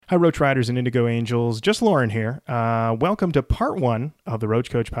Hi, Roach Riders and Indigo Angels. Just Lauren here. Welcome to part one of the Roach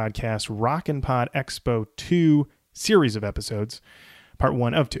Coach Podcast Rockin' Pod Expo 2 series of episodes. Part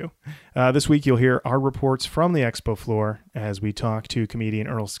one of two. This week you'll hear our reports from the Expo floor as we talk to comedian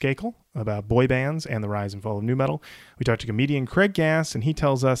Earl Skakel about boy bands and the rise and fall of nu metal. We talk to comedian Craig Gass, and he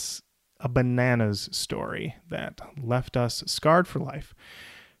tells us a bananas story that left us scarred for life.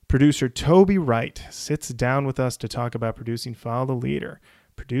 Producer Toby Wright sits down with us to talk about producing Follow the Leader,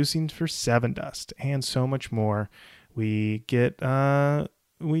 producing for Seven Dust, and so much more. We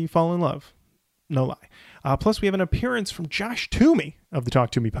fall in love. No lie. Plus, we have an appearance from Josh Toomey of the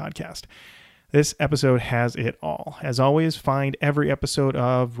Talk To Me podcast. This episode has it all. As always, find every episode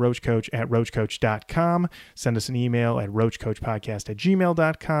of Roach Coach at roachcoach.com. Send us an email at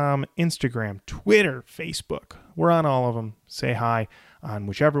roachcoachpodcast@gmail.com. Instagram, Twitter, Facebook. We're on all of them. Say hi on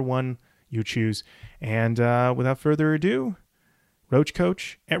whichever one you choose. And without further ado, Roach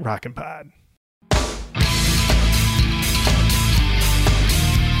Coach at Rockin' Pod.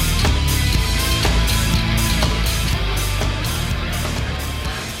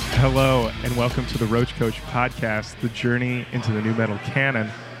 Hello, and welcome to the Roach Coach Podcast, the journey into the nu metal canon.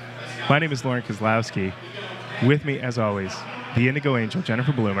 My name is Lauren Kozlowski. With me, as always, the Indigo Angel,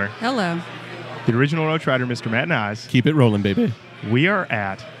 Jennifer Bloomer. Hello. The original Roach Rider, Mr. Matt Nas. Keep it rolling, baby. We are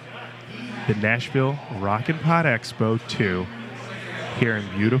at the Nashville Rockin' Pod Expo 2 here in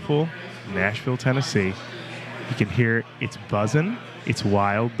beautiful Nashville, Tennessee. You can hear it's buzzing. It's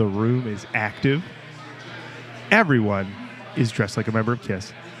wild. The room is active. Everyone is dressed like a member of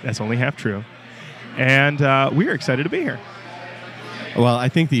KISS. That's only half true. And we are excited to be here. Well, I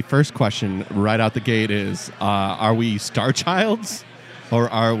think the first question right out the gate is, are we Star Childs or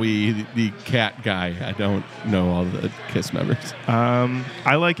are we the cat guy? I don't know all the KISS members.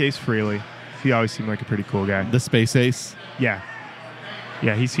 I like Ace Frehley. He always seemed like a pretty cool guy. The Space Ace? Yeah.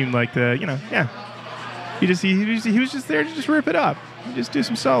 Yeah, he seemed like the, yeah. He was just there to just rip it up. Just do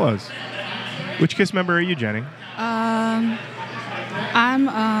some solos. Which KISS member are you, Jenny? I'm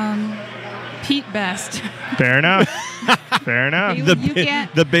Pete Best. Fair enough. Fair enough. You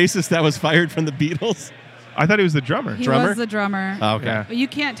can't. The bassist that was fired from the Beatles? I thought he was the drummer. He was the drummer. Oh, okay. Yeah. But you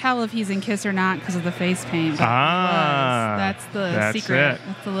can't tell if he's in KISS or not because of the face paint. But that's the secret. It.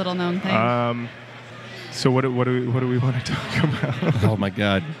 That's the little known thing. So what do we want to talk about? Oh, my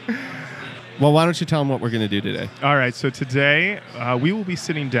God. Well, why don't you tell them what we're going to do today? All right. So today we will be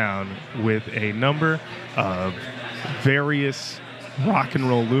sitting down with a number of various rock and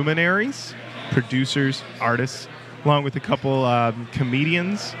roll luminaries, producers, artists, along with a couple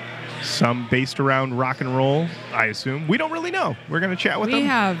comedians. some based around rock and roll, I assume. We don't really know. We're going to chat with them. We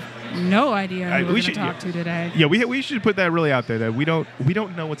have no idea who we're going to talk to today. Yeah, we should put that really out there, that we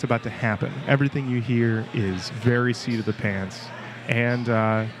don't know what's about to happen. Everything you hear is very seat of the pants,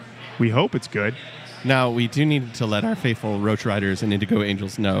 and we hope it's good. Now, we do need to let our faithful Roach Riders and Indigo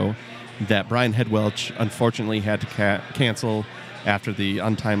Angels know that Brian Headwelch unfortunately had to cancel after the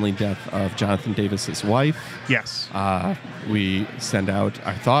untimely death of Jonathan Davis's wife. Yes. We send out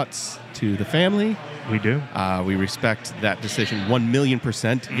our thoughts to the family. We do. We respect that decision 1,000,000%.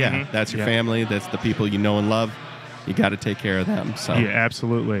 Mm-hmm. Yeah, that's your family. That's the people you know and love. You got to take care of them. So yeah,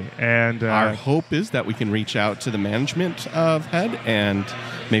 absolutely. And our hope is that we can reach out to the management of Head and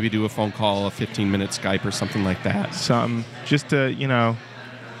maybe do a phone call, a 15-minute Skype or something like that. Something just to,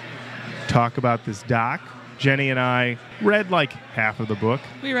 talk about this doc. Jenny and I read like half of the book.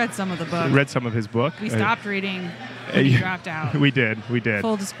 We read some of the book. Read some of his book. We stopped reading when he dropped out. We did.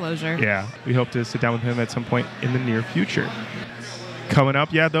 Full disclosure. Yeah. We hope to sit down with him at some point in the near future. Coming up,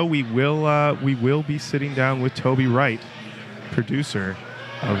 though, we will be sitting down with Toby Wright, producer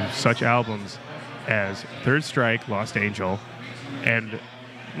of such albums as Third Strike, Lost Angel, and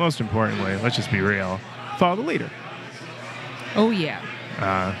most importantly, let's just be real, Follow the Leader. Oh,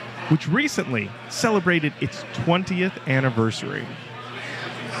 yeah. Which recently celebrated its 20th anniversary.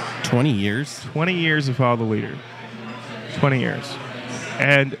 20 years? 20 years of Follow the Leader. 20 years.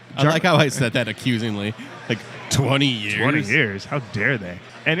 And I like how I said that accusingly. Like, 20 years? 20 years. How dare they?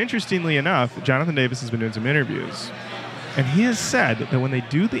 And interestingly enough, Jonathan Davis has been doing some interviews. And he has said that when they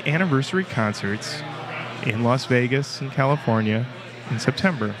do the anniversary concerts in Las Vegas and California in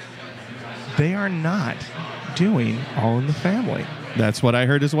September, they are not doing All in the Family. That's what I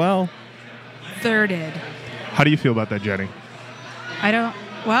heard as well. Thirded. How do you feel about that, Jenny?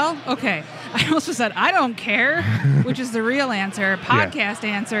 Okay. I also said, I don't care, which is the real answer, podcast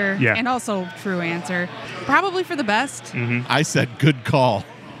answer, and also true answer. Probably for the best. Mm-hmm. I said good call.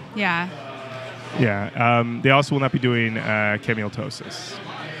 Yeah. Yeah. They also will not be doing Camilleotosis.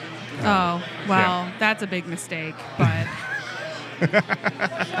 That's a big mistake, but...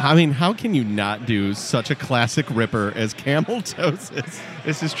 I mean, how can you not do such a classic ripper as Camel Toes?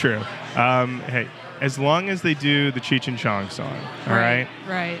 This is true. Hey, as long as they do the Cheech and Chong song, all right?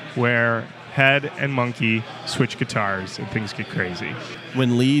 Right. Where Head and Monkey switch guitars and things get crazy.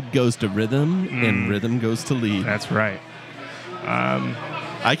 When lead goes to rhythm and rhythm goes to lead. That's right.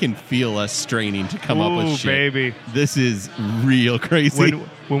 I can feel us straining to come up with shit. Baby. This is real crazy.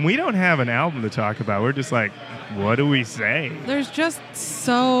 When we don't have an album to talk about, we're just like, what do we say? There's just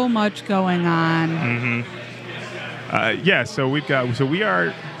so much going on. So we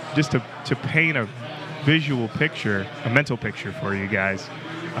are, just to paint a visual picture, a mental picture for you guys,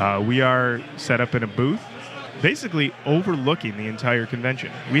 we are set up in a booth, basically overlooking the entire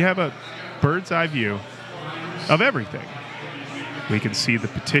convention. We have a bird's eye view of everything. We can see the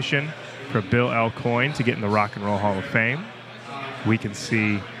petition for Bill L. Coyne to get in the Rock and Roll Hall of Fame. We can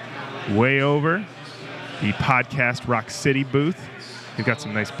see way over the Podcast Rock City booth. We've got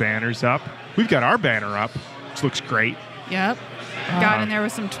some nice banners up. We've got our banner up, which looks great. Yep. Got in there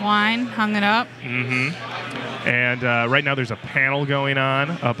with some twine, hung it up. Mm-hmm. And right now there's a panel going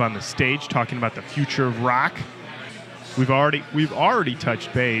on up on the stage talking about the future of rock. We've already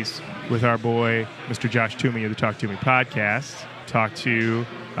touched base with our boy, Mr. Josh Toomey of the Talk To Me podcast. Talked to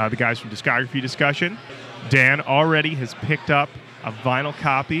the guys from Discography Discussion. Dan already has picked up a vinyl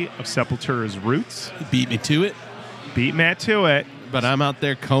copy of Sepultura's Roots. Beat me to it. But I'm out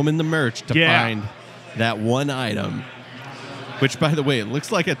there combing the merch to find that one item. Which, by the way, it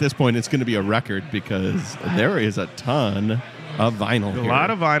looks like at this point it's going to be a record because there is a ton of vinyl here. A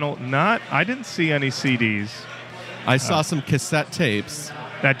lot of vinyl. I didn't see any CDs. I saw some cassette tapes.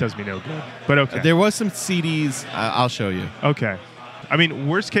 That does me no good, but okay. There was some CDs. I'll show you. Okay. I mean,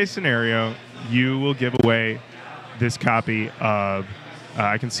 worst case scenario, you will give away this copy of,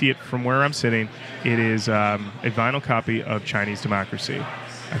 I can see it from where I'm sitting. It is a vinyl copy of Chinese Democracy.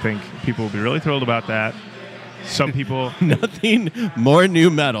 I think people will be really thrilled about that. Some people... Nothing more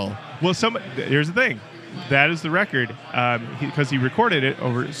new metal. Well, here's the thing. That is the record, because he recorded it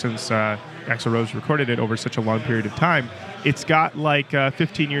since Axl Rose recorded it over such a long period of time. It's got like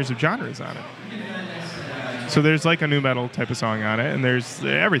 15 years of genres on it. So there's like a new metal type of song on it, and there's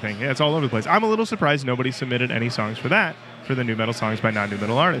everything. Yeah, it's all over the place. I'm a little surprised nobody submitted any songs for the new metal songs by non-new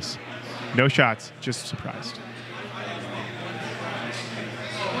metal artists. No shots, just surprised.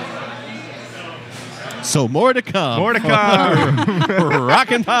 So more to come. Rockin'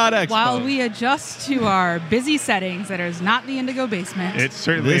 Pod Expo. While we adjust to our busy settings that is not the Indigo basement. It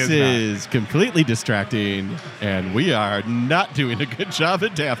certainly is. This is completely distracting, and we are not doing a good job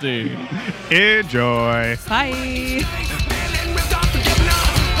adapting. Enjoy. Bye.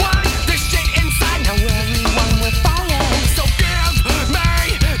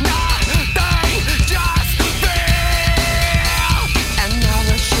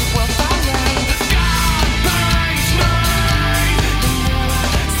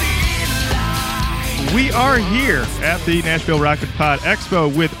 We are here at the Nashville Rock and Pod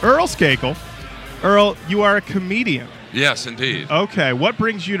Expo with Earl Skakel. Earl, you are a comedian. Yes, indeed. Okay, what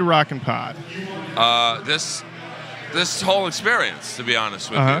brings you to Rock and Pod? This whole experience, to be honest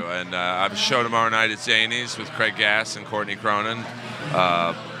with you. And I have a show tomorrow night at Zanies with Craig Gass and Courtney Cronin.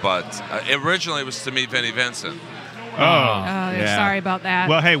 But originally it was to meet Vinnie Vincent. Sorry about that.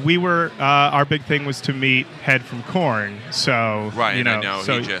 Well, hey, we were our big thing was to meet Head from Korn. So right, you know, I know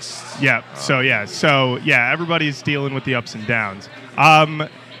so, he just everybody's dealing with the ups and downs.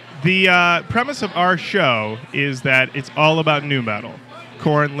 The premise of our show is that it's all about nu metal,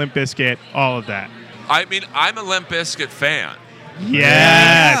 Korn, Limp Bizkit, all of that. I mean, I'm a Limp Bizkit fan.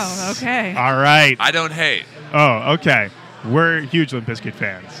 Yes. Oh, okay. All right. I don't hate. Oh, okay. We're huge Limp Bizkit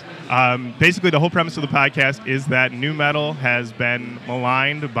fans. Basically, the whole premise of the podcast is that nu metal has been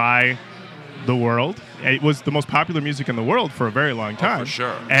maligned by the world. It was the most popular music in the world for a very long time. Oh, for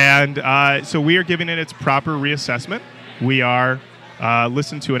sure. And so we are giving it its proper reassessment. We are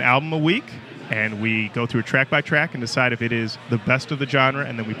listening to an album a week, and we go through it track by track and decide if it is the best of the genre,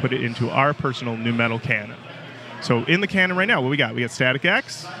 and then we put it into our personal nu metal canon. So in the canon right now, what we got? We got Static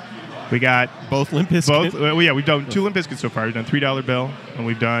X. We got both Limp Bizkit. We've done 2 Limp Bizkit so far. We've done $3 Bill, and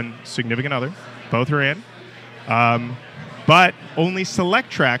we've done Significant Other. Both are in. But only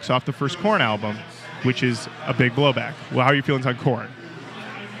select tracks off the first Korn album, which is a big blowback. Well, how are your feelings on Korn?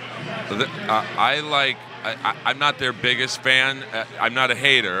 I'm not their biggest fan. I'm not a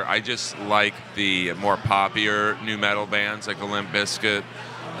hater. I just like the more popular nu metal bands like the Limp Bizkit.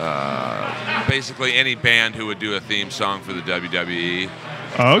 Basically any band who would do a theme song for the WWE.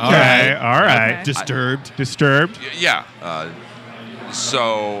 Okay, all right. Disturbed. Yeah.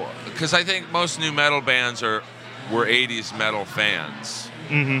 So, because I think most nu metal bands are were 80s metal fans.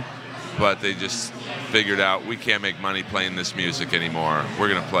 But they just figured out we can't make money playing this music anymore. We're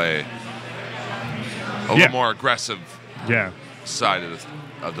going to play a little more aggressive side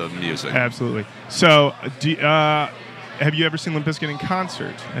of the music. Absolutely. So, have you ever seen Limp Bizkit in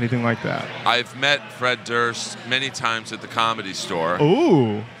concert? Anything like that? I've met Fred Durst many times at the Comedy Store.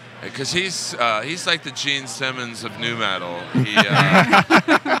 Ooh. Because he's like the Gene Simmons of nu metal.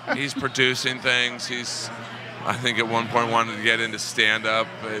 He's producing things. I think at one point wanted to get into stand-up,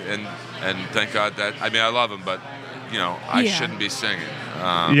 and thank God that. I mean, I love him, but I shouldn't be singing.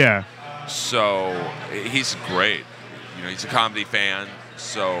 So he's great. He's a comedy fan.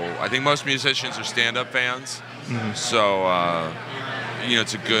 So I think most musicians are stand-up fans. So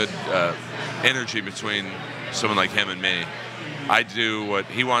it's a good energy between someone like him and me. I do what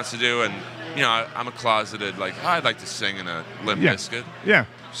he wants to do, and I'm a closeted I'd like to sing in a Limp Bizkit. Yeah.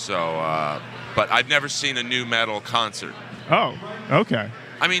 So, but I've never seen a nu metal concert. Oh, okay.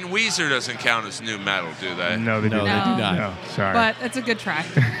 I mean, Weezer doesn't count as nu metal, do they? No, they do not. No, sorry. But it's a good try.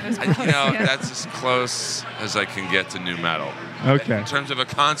 That's as close as I can get to nu metal. Okay. In terms of a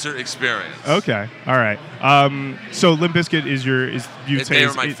concert experience. Okay. All right. So Limp Bizkit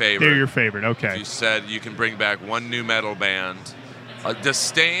They're my favorite. They're your favorite. Okay. If you said you can bring back one nu metal band. Does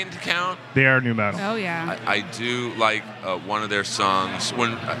Stained count? They are nu metal. Oh, yeah. I do like one of their songs.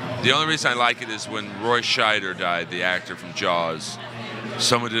 The only reason I like it is when Roy Scheider died, the actor from Jaws.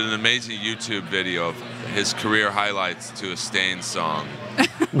 Someone did an amazing YouTube video of his career highlights to a Stained song.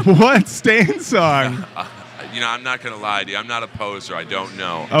 What Stained song? I'm not going to lie to you. I'm not a poser. I don't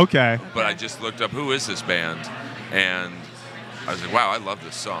know. Okay. But I just looked up, who is this band? And I was like, wow, I love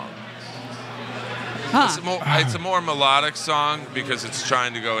this song. Huh. It's a more melodic song because it's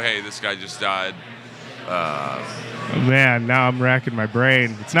trying to go, hey, this guy just died. Man, now I'm racking my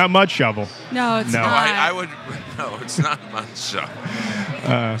brain. It's not Mud Shovel. No, it's not. I would. No, it's not Mud Shovel.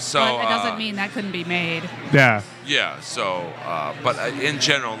 But it doesn't mean that couldn't be made. Yeah. Yeah. So, but in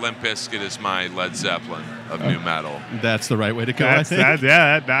general, Limp Bizkit is my Led Zeppelin of nu metal. That's the right way to go. I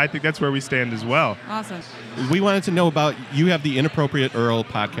think that's where we stand as well. Awesome. We wanted to know about you have the Inappropriate Earl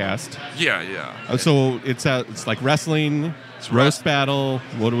podcast. Yeah. So it's like wrestling, roast battle.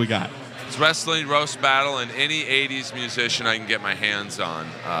 What do we got? It's wrestling, roast battle, and any 80s musician I can get my hands on.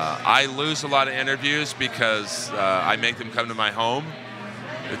 I lose a lot of interviews because I make them come to my home.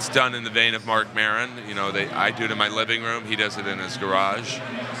 It's done in the vein of Mark Maron. I do it in my living room. He does it in his garage.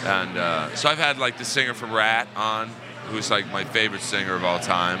 And so I've had the singer from Rat on, who's my favorite singer of all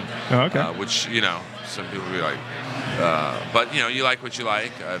time. Oh, okay. Which, some people will be like, but you like what you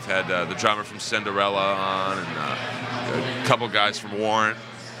like. I've had the drummer from Cinderella on, and a couple guys from Warrant.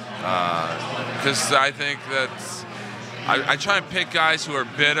 Because I think that I try and pick guys who are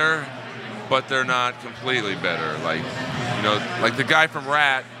bitter, but they're not completely bitter. Like the guy from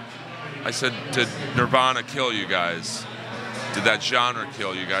Rat, I said, did Nirvana kill you guys? Did that genre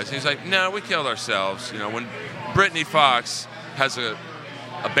kill you guys? And he's like, no, we killed ourselves. When Britney Fox has a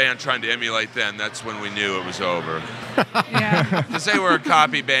band trying to emulate them, that's when we knew it was over. Yeah. Because they were a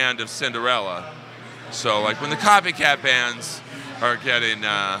copy band of Cinderella. So when the copycat bands are getting,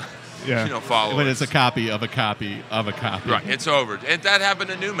 followers. But it's a copy of a copy of a copy. Right, it's over. And that happened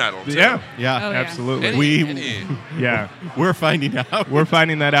to nu metal, too. Yeah, absolutely. We're finding out. We're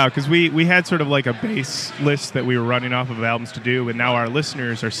finding that out because we had sort of like a base list that we were running off of albums to do, and now our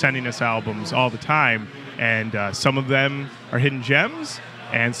listeners are sending us albums all the time, and some of them are hidden gems,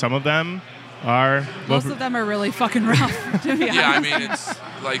 and some of them are... Most of them are really fucking rough, to be honest. Yeah, I mean, it's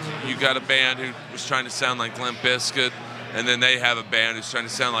like you got a band who was trying to sound like Limp Bizkit, and then they have a band who's trying to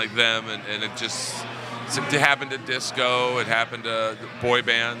sound like them, and it happened to disco. It happened to boy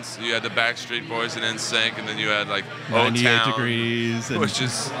bands. You had the Backstreet Boys and NSYNC, and then you had 98 Degrees, which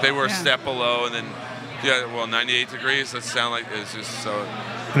is they were a step below, and then 98 Degrees. That sound like it's just so.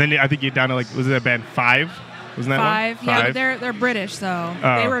 And then I think you're down to was it a band 5? Wasn't that Five? one? Yeah, they're British, so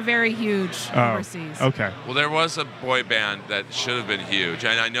they were very huge overseas. Okay. Well, there was a boy band that should have been huge,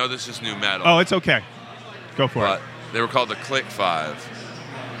 and I know this is nu metal. Oh, it's okay. Go for it. They were called the Click Five,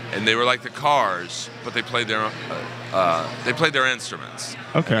 and they were like the Cars, but they played their instruments.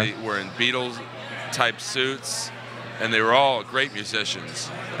 Okay. They were in Beatles type suits, and they were all great musicians,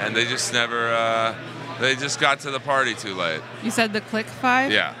 and they just never. They just got to the party too late. You said the Click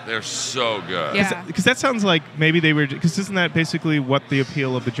Five? Yeah, they're so good. Yeah. Because that sounds like maybe they were... Because isn't that basically what the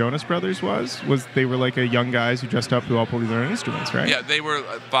appeal of the Jonas Brothers was? Was they were a young guys who dressed up who all played their own instruments, right? Yeah, they were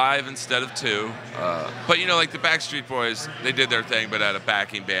 5 instead of 2. But, the Backstreet Boys, they did their thing, but had a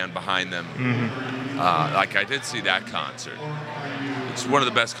backing band behind them. Mm-hmm. I did see that concert. it's one of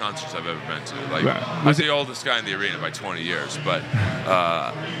the best concerts I've ever been to. Like, I was the oldest guy in the arena by 20 years, but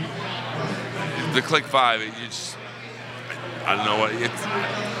the Click 5, I don't know what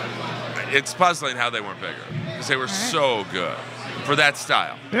it's puzzling how they weren't bigger because they were so good for that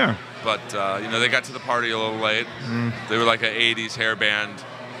style. Yeah. But they got to the party a little late. They were like an '80s hair band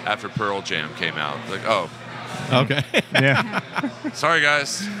after Pearl Jam came out. Like, oh, okay, yeah. Sorry,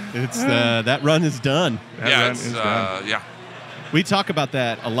 guys. It's that run is done. Yeah. We talk about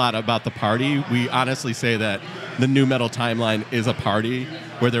that a lot about the party. We honestly say that the nu metal timeline is a party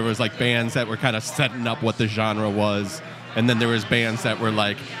where there was like bands that were kind of setting up what the genre was. And then there was bands that were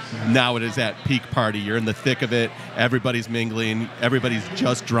like, now it is at peak party. You're in the thick of it. Everybody's mingling. Everybody's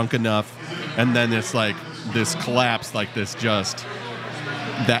just drunk enough. And then it's like this collapse, like this just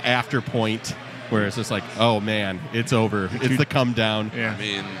the after point where it's just like, oh man, it's over. It's the come down. Yeah. I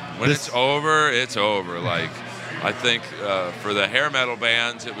mean, when it's over, it's over. Like, I think for the hair metal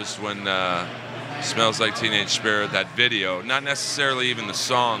bands, it was when Smells Like Teenage Spirit, that video, not necessarily even the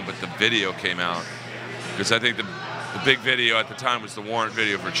song, but the video came out. Because I think the big video at the time was the Warrant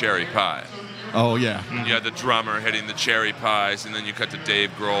video for Cherry Pie. Oh, yeah. You had the drummer hitting the cherry pies, and then you cut to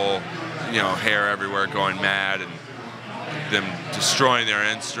Dave Grohl, hair everywhere going mad, and them destroying their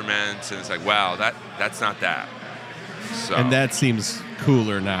instruments, and it's like, wow, that's not that. So, and that seems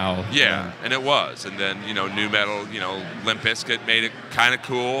cooler now. Yeah, and it was. And then, nu metal, Limp Bizkit made it kind of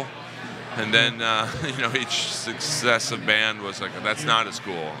cool. And then, each successive band was like, that's not as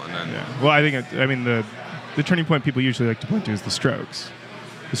cool. And then, yeah. Well, I think, the turning point people usually like to point to is the Strokes.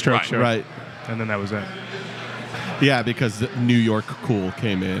 The Strokes show. Right. And then that was it. Yeah, because the New York Cool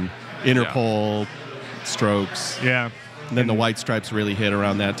came in. Interpol, Strokes. Yeah. And then the White Stripes really hit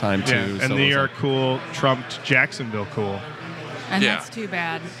around that time, too. Yeah. And so New York Cool trumped Jacksonville Cool. And that's too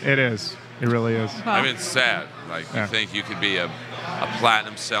bad. It is. It really is. Well, I mean, it's sad. Like, you think you could be a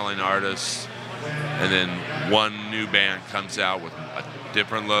platinum-selling artist, and then one new band comes out with a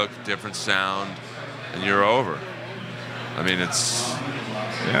different look, different sound, and you're over. I mean, it's...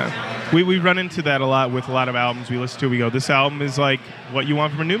 Yeah. We run into that a lot with a lot of albums we listen to. We go, this album is like what you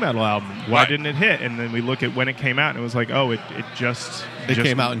want from a nu metal album. Why didn't it hit? And then we look at when it came out, and it was like, oh, it just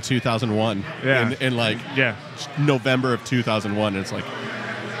came out in 2001. Yeah. In like November of 2001. It's like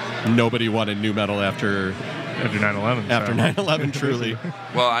nobody wanted nu metal after 9/11. After 9/11, truly.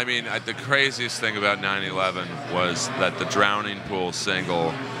 Well, I mean, the craziest thing about 9/11 was that the Drowning Pool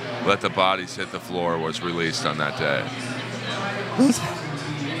single, Let the Bodies Hit the Floor, was released on that day.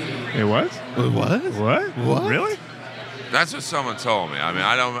 It was? What? Really? That's what someone told me. I mean,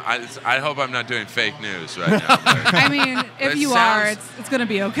 I hope I'm not doing fake news right now. I mean, if you are, it's going to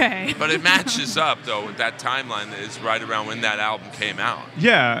be okay. But it matches up, though, with that timeline that is right around when that album came out.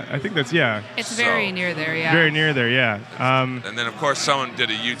 Yeah, I think that's, It's very near there, yeah. Very near there, yeah. And then, of course, someone did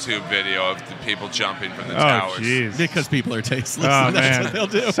a YouTube video of the people jumping from the towers. Oh, jeez. Because people are tasteless. Oh, That's man. what they'll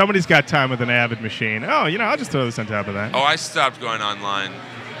do. Somebody's got time with an Avid machine. Oh, I'll just throw this on top of that. Oh, I stopped going online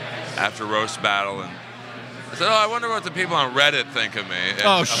after Roast Battle, and I said, I wonder what the people on Reddit think of me.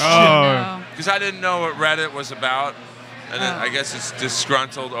 Oh, shit. Because I didn't know what Reddit was about. And I guess it's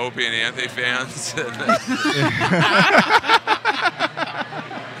disgruntled Opie and Anthony fans. No,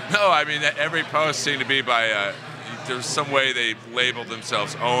 I mean, every post seemed to be by, there's some way they labeled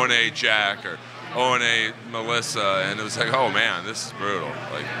themselves O&A Jack or O&A Melissa. And it was like, oh, man, this is brutal.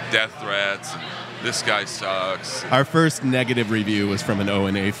 Like, death threats. And this guy sucks. Our first negative review was from an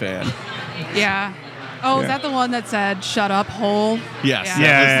O&A fan. Yeah. Oh, is that the one that said, shut up, hole? Yes.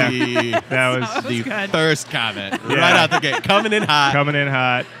 Yeah. That was the first comment. Right out the gate. Coming in hot.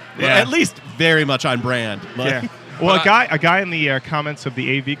 Yeah. Well, at least very much on brand. Yeah. Well, a guy in the comments of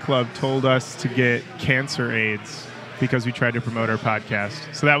the AV Club told us to get cancer AIDS because we tried to promote our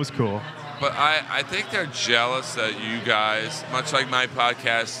podcast. So that was cool. But I think they're jealous that you guys, much like my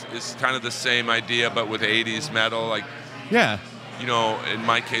podcast, is kind of the same idea, but with 80s metal. Like, yeah. In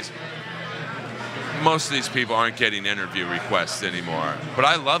my case, most of these people aren't getting interview requests anymore. But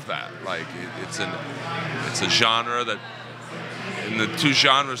I love that. Like, it's a genre that, and the two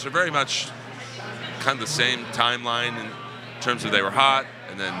genres are very much kind of the same timeline in terms of they were hot,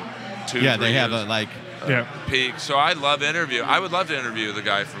 and then 2 3 they have years peak. So I love interview. I would love to interview the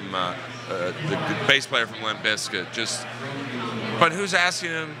guy from the bass player from Limp Bizkit. But who's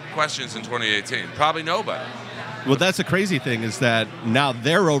asking him questions in 2018? Probably nobody. Well, that's the crazy thing is that now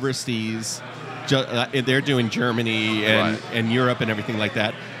they're overseas. They're doing Germany and Europe and everything like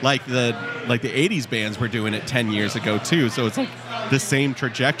that. Like the 80s bands were doing it 10 years ago too. So it's like the same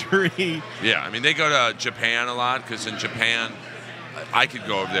trajectory. Yeah, I mean they go to Japan a lot because in Japan I could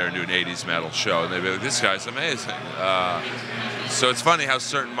go over there and do an 80s metal show and they'd be like, this guy's amazing. So it's funny how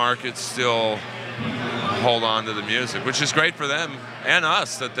certain markets still hold on to the music, which is great for them and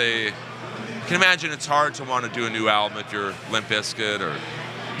us. That they you can imagine it's hard to want to do a new album if you're Limp Bizkit or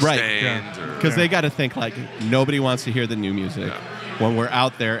Stained, because they got to think like nobody wants to hear the new music. Yeah. When we're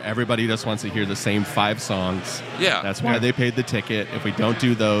out there, everybody just wants to hear the same 5 songs. Yeah, that's why they paid the ticket. If we don't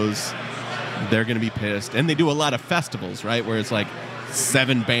do those, they're going to be pissed. And they do a lot of festivals, right, where it's like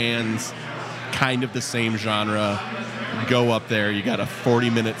 7 bands, kind of the same genre. Go up there, you got a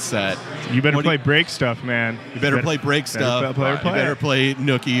 40-minute set. You better play break stuff, man. You better play break stuff. You better play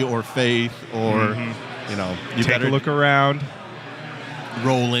Nookie or Faith or, you better take a look around.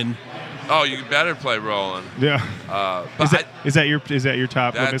 Rollin'. Oh, you better play Rollin'. Yeah. Is that your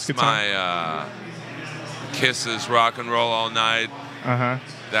top? That's my Kiss's Rock and Roll All Night.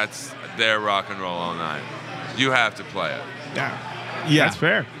 That's their Rock and Roll All Night. You have to play it. Yeah. That's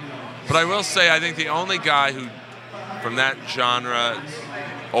fair. But I will say, I think the only guy who, from that genre,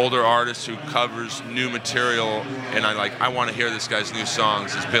 older artist who covers new material, and I want to hear this guy's new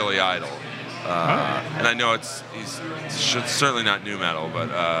songs, is Billy Idol. And I know he's certainly not new metal, but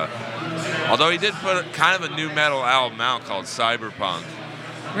although he did put kind of a new metal album out called Cyberpunk.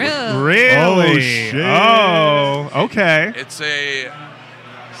 Really? Oh, shit. Oh, okay. It's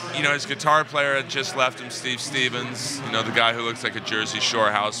his guitar player had just left him, Steve Stevens, the guy who looks like a Jersey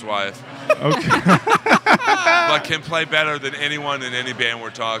Shore housewife. Okay. But can play better than anyone in any band we're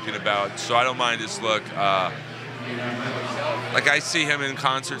talking about, so I don't mind his look. I see him in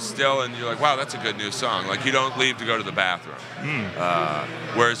concert still, and you're like, wow, that's a good new song. You don't leave to go to the bathroom.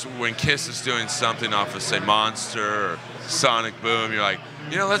 Whereas when Kiss is doing something off of, say, Monster or Sonic Boom, you're like,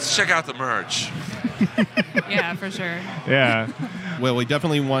 let's check out the merch. Yeah, for sure. Yeah. Well, we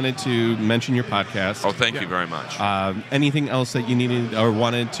definitely wanted to mention your podcast. Oh, thank you very much. Anything else that you needed or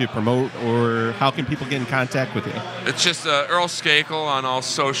wanted to promote, or how can people get in contact with you? It's just Earl Skakel on all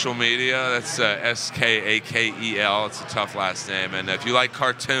social media. That's Skakel. It's a tough last name. And if you like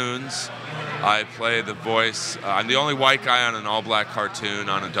cartoons, I play the voice. I'm the only white guy on an all-black cartoon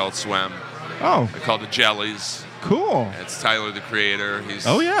on Adult Swim. Oh. I call it the Jellies. Cool. It's Tyler, the creator.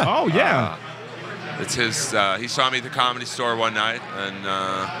 Oh, yeah. It's his. He saw me at the Comedy Store one night, and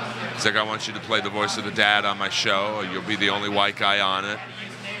he's like, "I want you to play the voice of the dad on my show. You'll be the only white guy on it."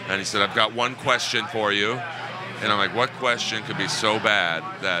 And he said, "I've got one question for you." And I'm like, "What question could be so bad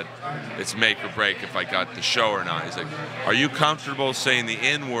that it's make or break if I got the show or not?" He's like, "Are you comfortable saying the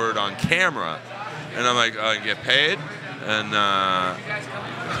N word on camera?" And I'm like, "I get paid." And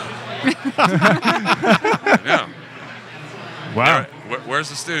yeah. Wow. Where's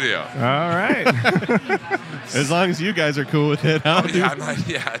the studio? All right. As long as you guys are cool with it.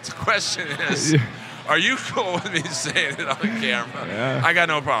 The question is, are you cool with me saying it on the camera? Yeah. I got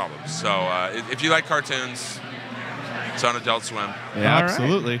no problem. So if you like cartoons, it's on Adult Swim. Yeah,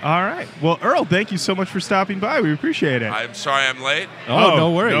 absolutely. All right. Well, Earl, thank you so much for stopping by. We appreciate it. I'm sorry I'm late. Oh,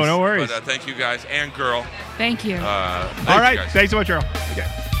 no worries. No worries. But thank you guys and girl. Thank you. All right. Thanks so much, Earl. Okay.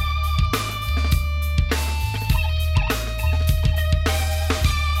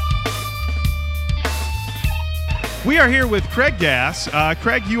 We are here with Craig Gass.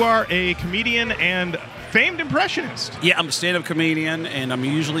 Craig, you are a comedian and famed impressionist. Yeah, I'm a stand-up comedian, and I'm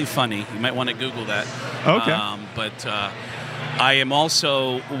usually funny. You might want to Google that. Okay. But I am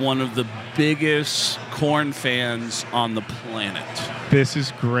also one of the biggest Korn fans on the planet. This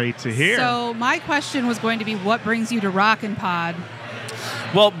is great to hear. So my question was going to be, what brings you to Rockin' Pod?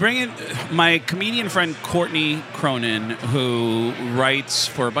 Well, bringing my comedian friend Courtney Cronin, who writes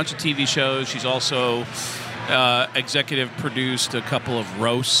for a bunch of TV shows. She's also executive produced a couple of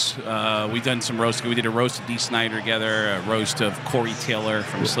roasts. We've done some roasting. We did a roast of Dee Snider together, a roast of Corey Taylor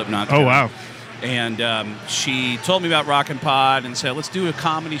from Slipknot. Oh, wow. And she told me about Rockin' Pod and said, let's do a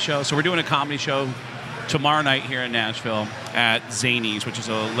comedy show. So we're doing a comedy show tomorrow night here in Nashville at Zany's, which is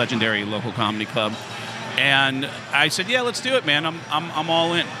a legendary local comedy club. And I said, yeah, let's do it, man. I'm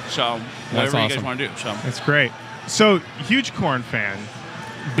all in. So whatever you guys want to do. So that's great. So huge Korn fan.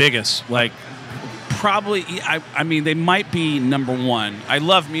 Biggest, probably. I mean, they might be number one. I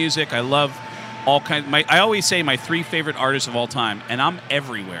love music. I love all kinds. I always say my 3 favorite artists of all time, and I'm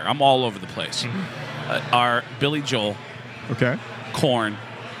everywhere. I'm all over the place. Mm-hmm. Are Billy Joel, okay, Korn,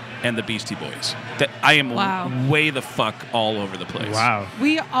 and the Beastie Boys. That I am way the fuck all over the place. Wow.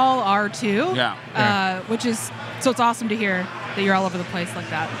 We all are too. Yeah. Which is so it's awesome to hear that you're all over the place like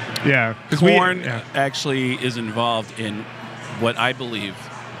that. Yeah. Korn actually is involved in what I believe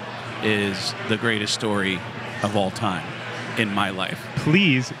is the greatest story of all time in my life.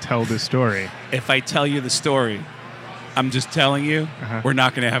 Please tell the story. If I tell you the story, I'm just telling you, we're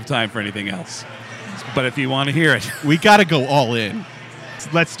not going to have time for anything else. but if you want to hear it, we got to go all in.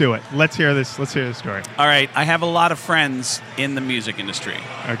 Let's do it. Let's hear this. Let's hear the story. All right. I have a lot of friends in the music industry.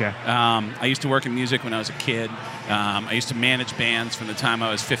 Okay. I used to work in music when I was a kid. I used to manage bands from the time I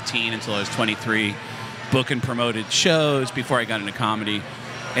was 15 until I was 23, book and promoted shows before I got into comedy,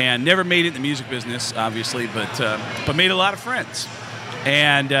 and never made it in the music business, obviously, but made a lot of friends.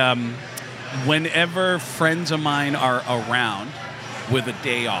 And whenever friends of mine are around with a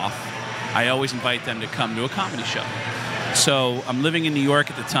day off, I always invite them to come to a comedy show. So I'm living in New York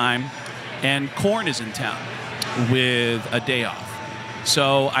at the time, and Korn is in town with a day off.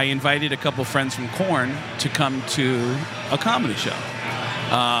 So I invited a couple friends from Korn to come to a comedy show.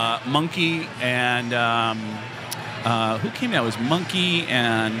 Monkey and who came out? It was Monkey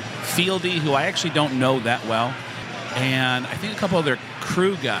and Fieldy, who I actually don't know that well, and I think a couple of their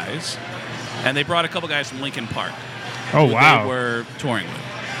crew guys, and they brought a couple guys from Linkin Park. Oh, who wow. They were touring with.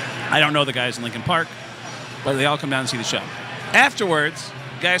 I don't know the guys in Linkin Park, but they all come down and see the show. Afterwards,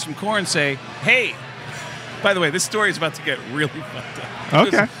 guys from Korn say, "Hey, by the way, this story is about to get really fucked up."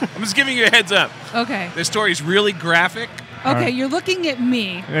 Okay. I'm just giving you a heads up. Okay. This story is really graphic. Okay, you're looking at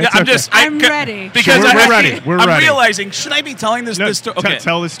me. It's I'm ready. Because we're ready. We're I'm ready. realizing, should I be telling this story? Okay.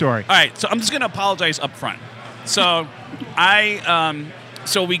 Tell the story. All right, so I'm just going to apologize up front. So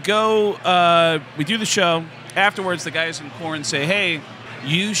so we go, we do the show. Afterwards, the guys in Korn say, "Hey,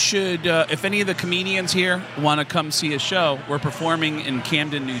 you should, if any of the comedians here want to come see a show, we're performing in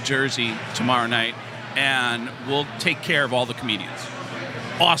Camden, New Jersey tomorrow night, and we'll take care of all the comedians."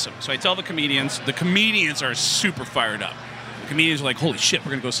 Awesome. So I tell the comedians are super fired up. The comedians are like, "Holy shit,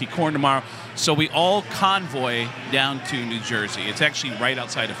 we're going to go see Korn tomorrow." So we all convoy down to New Jersey. It's actually right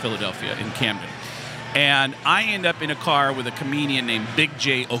outside of Philadelphia in Camden. And I end up in a car with a comedian named Big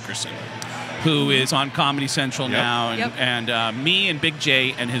J Okerson, who is on Comedy Central now. And me and Big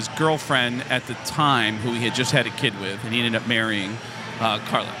J and his girlfriend at the time, who he had just had a kid with, and he ended up marrying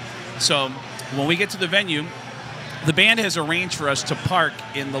Carla. So when we get to the venue, the band has arranged for us to park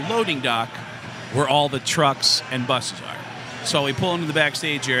in the loading dock where all the trucks and buses are. So we pull into the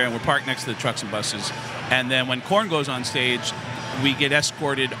backstage area, and we're parked next to the trucks and buses. And then when Korn goes on stage, we get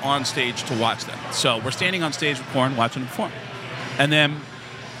escorted on stage to watch them. So we're standing on stage with Korn, watching them perform. And then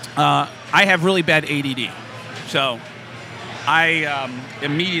I have really bad ADD. So I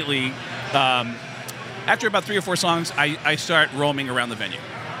immediately, after about 3 or 4 songs, I start roaming around the venue.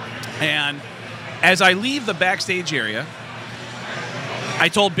 And as I leave the backstage area, I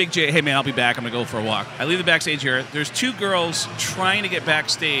told Big J, "Hey, man, I'll be back. I'm going to go for a walk." I leave the backstage area. There's 2 girls trying to get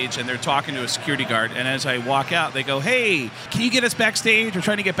backstage, and they're talking to a security guard. And as I walk out, they go, "Hey, can you get us backstage? We're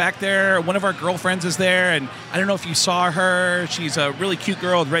trying to get back there. One of our girlfriends is there, and I don't know if you saw her. She's a really cute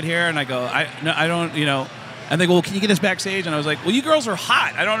girl with red hair." And I go, "No, I don't, you know." And they go, "Well, can you get us backstage?" And I was like, "Well, you girls are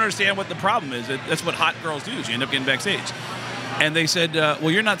hot. I don't understand what the problem is. That's what hot girls do, is you end up getting backstage." And they said,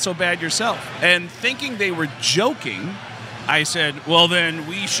 "Well, you're not so bad yourself." And thinking they were joking, I said, "Well, then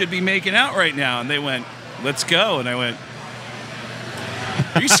we should be making out right now." And they went, "Let's go." And I went,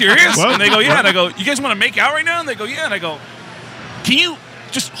 "Are you serious?" And they go, "Yeah." And I go, "You guys want to make out right now?" And they go, "Yeah." And I go, "Can you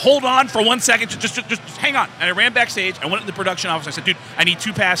just hold on for 1 second? Just hang on." And I ran backstage. I went to the production office. I said, "Dude, I need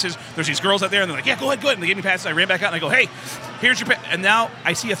 2 passes. There's these girls out there." And they're like, "Yeah, go ahead, good." And they gave me passes. I ran back out, and I go, "Hey, here's your pass." And now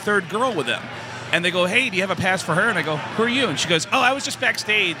I see a 3rd girl with them. And they go, "Hey, do you have a pass for her?" And I go, "Who are you?" And she goes, "Oh, I was just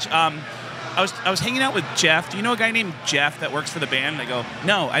backstage. I was hanging out with Jeff. Do you know a guy named Jeff that works for the band?" And I go,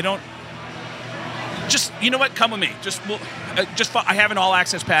 "No, I don't." "Just, you know what? Come with me. I have an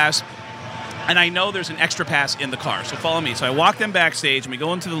all-access pass, and I know there's an extra pass in the car, so follow me." So I walk them backstage, and we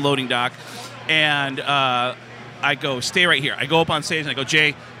go into the loading dock, and I go, "Stay right here." I go up on stage, and I go,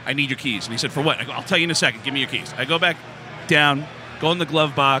 "Jay, I need your keys." And he said, "For what?" I go, "I'll tell you in a second. Give me your keys." I go back down, go in the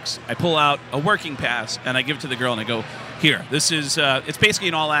glove box. I pull out a working pass, and I give it to the girl, and I go, "Here, this is, it's basically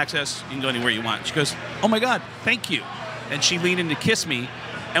an all-access. You can go anywhere you want." She goes, "Oh, my God, thank you." And she leaned in to kiss me,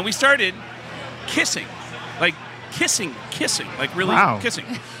 and we started kissing. Like, kissing, like really kissing.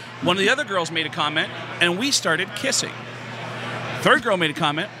 One of the other girls made a comment, and we started kissing. 3rd girl made a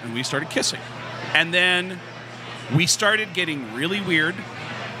comment, and we started kissing. And then we started getting really weird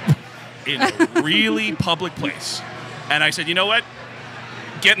in a really public place. And I said, "You know what?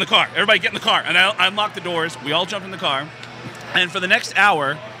 Get in the car. Everybody get in the car." And I unlocked the doors. We all jumped in the car. And for the next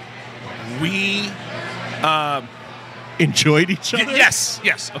hour, we enjoyed each other. Yes.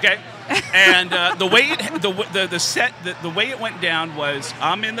 Okay. And the way it went down was,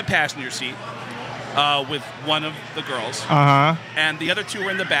 I'm in the passenger seat with one of the girls, and the other 2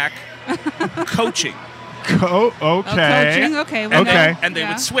 were in the back coaching. Coaching. Okay. And they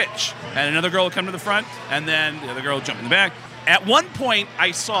would switch, and another girl would come to the front, and then the other girl would jump in the back. At one point,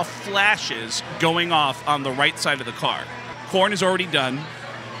 I saw flashes going off on the right side of the car. Korn is already done.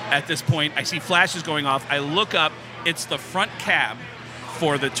 At this point, I see flashes going off. I look up. It's the front cab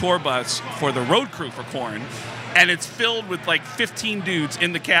for the tour bus for the road crew for Korn. And it's filled with like 15 dudes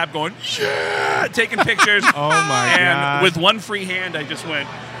in the cab going, yeah, taking pictures. Oh, my God. And with one free hand, I just went,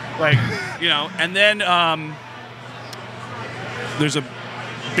 like, and then there's a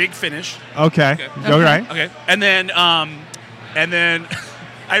big finish. Okay. All right. Okay. And then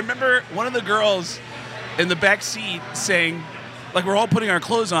I remember one of the girls in the back seat saying, like, we're all putting our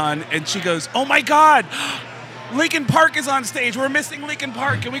clothes on, and she goes, oh, my God, Linkin Park is on stage. We're missing Linkin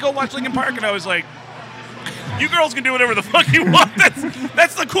Park. Can we go watch Linkin Park? And I was like, you girls can do whatever the fuck you want.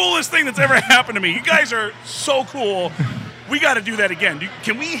 That's the coolest thing that's ever happened to me. You guys are so cool. We got to do that again.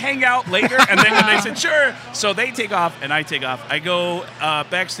 Can we hang out later? And they said, sure. So they take off, and I take off. I go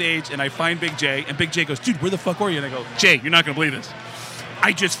backstage, and I find Big J. And Big J goes, dude, where the fuck were you? And I go, Jay, you're not going to believe this.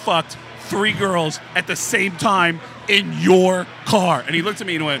 I just fucked 3 girls at the same time in your car. And he looked at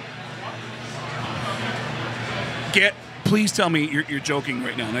me and went, please tell me you're joking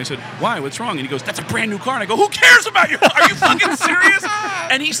right now. And I said, why? What's wrong? And he goes, that's a brand new car. And I go, who cares about your car? Are you fucking serious?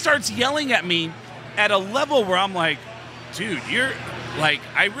 And he starts yelling at me at a level where I'm like, dude, you're like,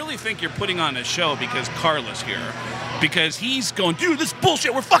 I really think you're putting on a show because Carla's here. Because he's going, dude, this is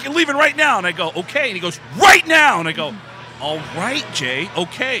bullshit. We're fucking leaving right now. And I go, okay. And he goes, right now. And I go, all right, Jay,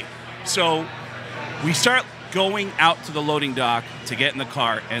 okay. So we start going out to the loading dock to get in the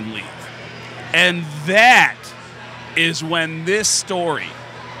car and leave. And that is when this story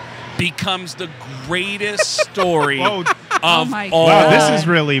becomes the greatest story of all wow, this is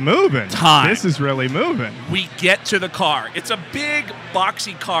really moving. Time. This is really moving. We get to the car. It's a big,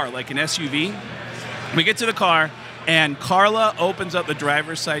 boxy car, like an SUV. We get to the car, and Carla opens up the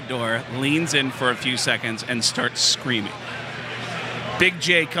driver's side door, leans in for a few seconds, and starts screaming. Big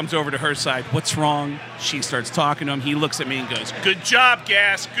J comes over to her side. What's wrong? She starts talking to him. He looks at me and goes, good job,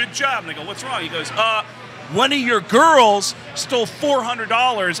 Gas. Good job. And I go, what's wrong? He goes, one of your girls stole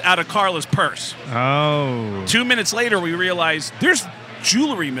 $400 out of Carla's purse. Oh. 2 minutes later, we realize there's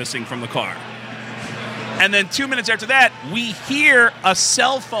jewelry missing from the car. And then 2 minutes after that, we hear a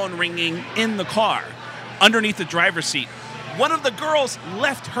cell phone ringing in the car underneath the driver's seat. One of the girls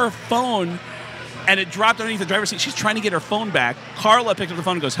left her phone, and it dropped underneath the driver's seat. She's trying to get her phone back. Carla picked up the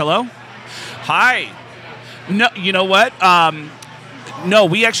phone and goes, hello? Hi. No, you know what? No,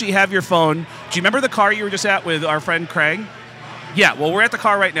 we actually have your phone. Do you remember the car you were just at with our friend Craig? Yeah, well, we're at the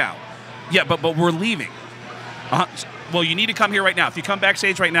car right now. Yeah, but we're leaving. Well, you need to come here right now. If you come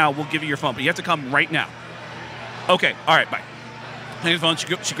backstage right now, we'll give you your phone, but you have to come right now. Okay, all right, bye. Hangs the phone.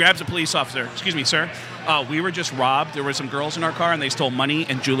 She grabs a police officer. Excuse me, sir. We were just robbed. There were some girls in our car, and they stole money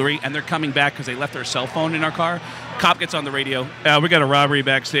and jewelry, and they're coming back because they left their cell phone in our car. Cop gets on the radio. We got a robbery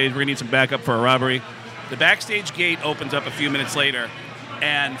backstage. We're going to need some backup for a robbery. The backstage gate opens up a few minutes later,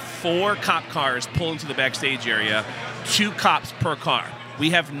 and 4 cop cars pull into the backstage area, 2 cops per car.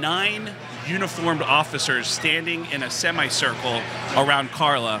 We have 9 uniformed officers standing in a semicircle around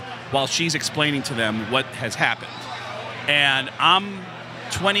Carla while she's explaining to them what has happened. And I'm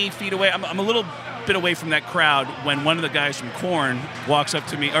 20 feet away. I'm a little bit away from that crowd when one of the guys from Korn walks up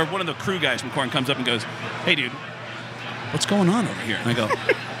to me, or one of the crew guys from Korn comes up and goes, hey, dude, what's going on over here? And I go,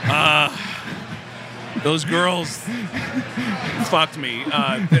 those girls fucked me.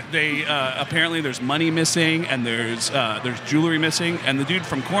 They apparently there's money missing and there's jewelry missing. And the dude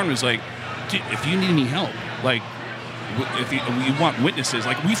from Korn was like, dude, if you need any help, like, if you want witnesses,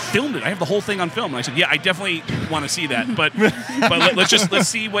 like, we filmed it. I have the whole thing on film. And I said, yeah, I definitely want to see that. But let's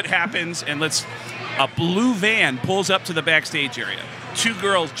see what happens. And a blue van pulls up to the backstage area. 2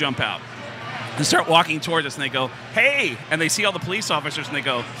 girls jump out and start walking towards us. And they go, hey, and they see all the police officers and they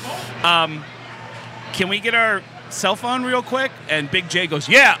go, can we get our cell phone real quick? And Big J goes,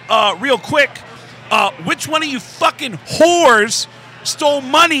 yeah, real quick. Which one of you fucking whores stole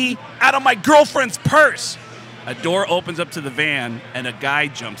money out of my girlfriend's purse? A door opens up to the van, and a guy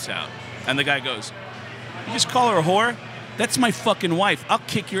jumps out. And the guy goes, you just call her a whore? That's my fucking wife. I'll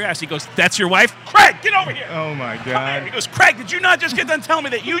kick your ass. He goes, that's your wife? Craig, get over here. Oh, my God. He goes, Craig, did you not just get done telling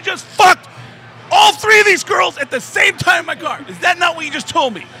me that you just fucked all 3 of these girls at the same time in my car? Is that not what you just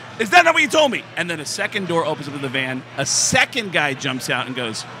told me? Is that not what you told me? And then a second door opens up to the van. A second guy jumps out and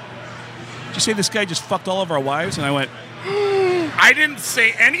goes, did you say this guy just fucked all of our wives? And I went, I didn't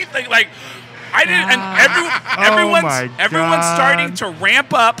say anything. Like, I didn't. And everyone's starting to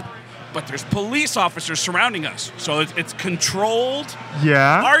ramp up, but there's police officers surrounding us. So it's controlled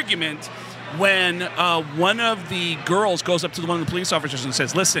argument when one of the girls goes up to one of the police officers and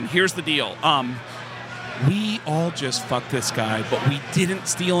says, listen, here's the deal. we all just fucked this guy, but we didn't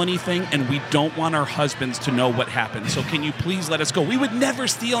steal anything, and we don't want our husbands to know what happened. So can you please let us go? We would never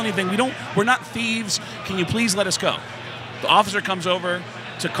steal anything. We're not thieves. Can you please let us go? The officer comes over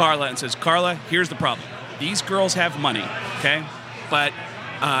to Carla and says, Carla, here's the problem. These girls have money, okay? But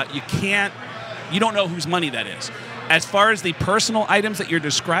you don't know whose money that is. As far as the personal items that you're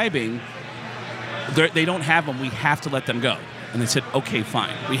describing, they don't have them. We have to let them go. And they said, okay,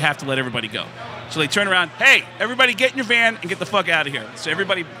 fine. We have to let everybody go. So they turn around, hey, everybody get in your van and get the fuck out of here. So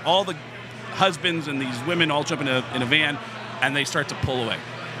everybody, all the husbands and these women all jump in a van, and they start to pull away.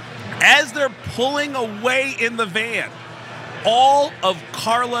 As they're pulling away in the van, all of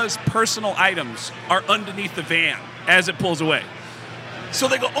Carla's personal items are underneath the van as it pulls away. So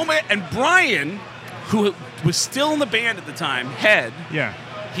they go, oh my, and Brian, who was still in the band at the time,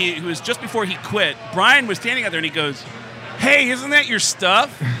 he was just before he quit, Brian was standing out there and he goes, hey, isn't that your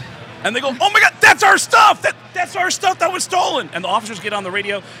stuff? And they go, oh my God, that's our stuff! That's our stuff that was stolen! And the officers get on the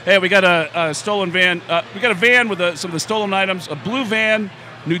radio, hey, we got a stolen van, we got a van with some of the stolen items, a blue van,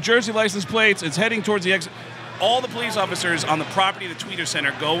 New Jersey license plates, it's heading towards the exit. All the police officers on the property of the Tweeter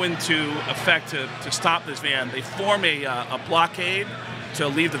Center go into effect to stop this van. They form a blockade to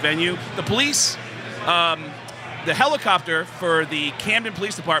leave the venue. The police, the helicopter for the Camden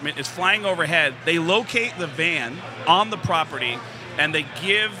Police Department is flying overhead. They locate the van on the property, and they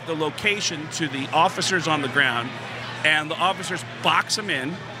give the location to the officers on the ground, and the officers box them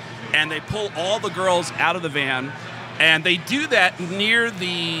in, and they pull all the girls out of the van, and they do that near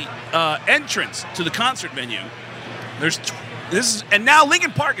the entrance to the concert venue. And now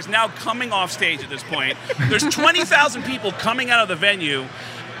Lincoln Park is now coming off stage at this point. There's 20,000 people coming out of the venue,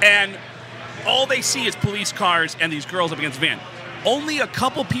 and all they see is police cars and these girls up against the van. Only a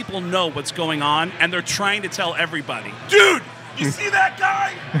couple people know what's going on, and they're trying to tell everybody, dude, you see that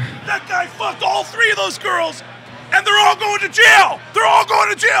guy? That guy fucked all three of those girls, and they're all going to jail. They're all going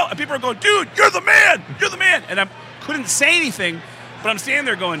to jail. And people are going, dude, you're the man. You're the man. And I couldn't say anything, but I'm standing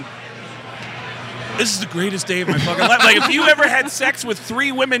there going, this is the greatest day of my fucking life. Like, if you ever had sex with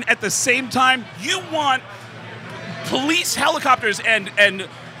 3 women at the same time, you want police helicopters and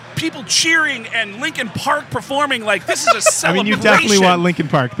people cheering and Lincoln Park performing. Like, this is a celebration. I mean, you definitely want Lincoln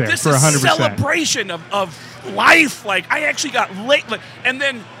Park there this for 100%. This is a celebration of life. Like, I actually got late. Like, and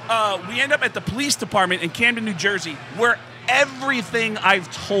then we end up at the police department in Camden, New Jersey, where everything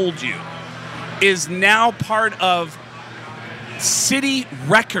I've told you is now part of city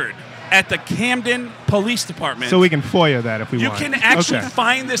record at the Camden Police Department. So we can FOIA that if we want. You can actually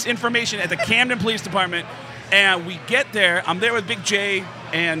find this information at the Camden Police Department. And we get there. I'm there with Big J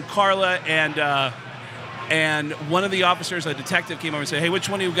and Carla, and one of the officers, a detective, came over and said, hey, which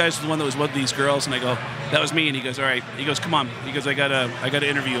one of you guys was the one that was with these girls? And I go, that was me. And he goes, all right. He goes, come on. He goes, I got an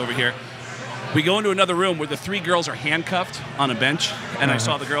interview over here. We go into another room where the 3 girls are handcuffed on a bench. And I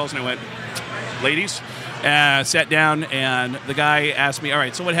saw the girls, and I went, ladies. Sat down, and the guy asked me, all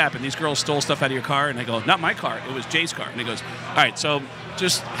right, so what happened? These girls stole stuff out of your car? And I go, not my car. It was Jay's car. And he goes, all right, so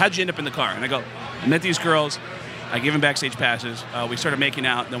just how'd you end up in the car? And I go, I met these girls. I gave them backstage passes. We started making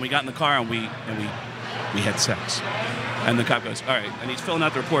out. Then we got in the car, and we had sex. And the cop goes, all right. And he's filling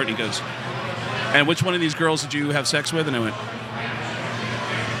out the report, and he goes, and which one of these girls did you have sex with? And I went,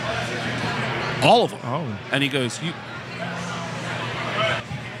 all of them. Oh. And he goes, you...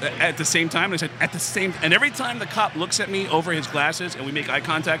 At the same time, and I said, at the same, and every time the cop looks at me over his glasses and we make eye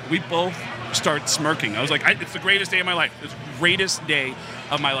contact, we both start smirking. I was like, it's the greatest day of my life. It's the greatest day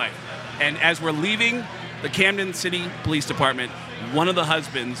of my life. And as we're leaving the Camden City Police Department, one of the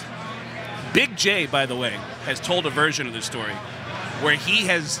husbands, Big J, by the way, has told a version of this story where he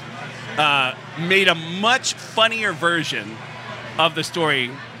has made a much funnier version of the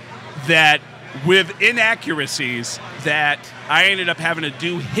story that with inaccuracies that I ended up having to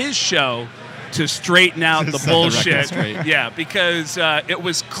do his show to straighten out the bullshit. Yeah, because it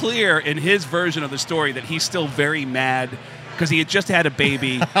was clear in his version of the story that he's still very mad because he had just had a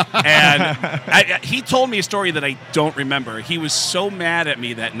baby. And he told me a story that I don't remember. He was so mad at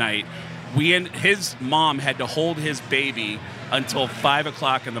me that night. His mom had to hold his baby until 5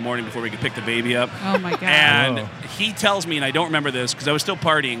 o'clock in the morning before we could pick the baby up. Oh, my God. And he tells me, and I don't remember this because I was still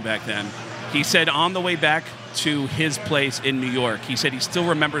partying back then, he said on the way back to his place in New York, he said he still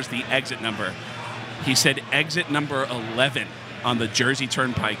remembers the exit number. He said exit number 11 on the Jersey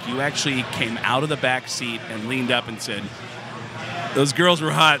Turnpike. You actually came out of the back seat and leaned up and said, those girls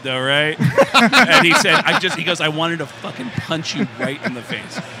were hot though, right? And he said, he goes, I wanted to fucking punch you right in the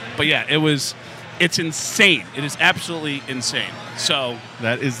face. But yeah, it's insane. It is absolutely insane. So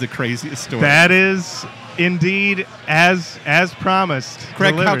that is the craziest story. That is indeed, as promised.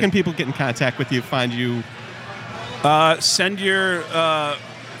 Craig, delivered. how can people get in contact with you, find you? Send your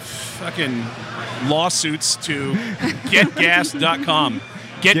fucking lawsuits to getgas.com.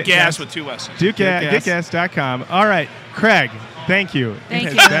 Get gas with 2 S's. Getgas.com. All right, Craig. Thank you. Thank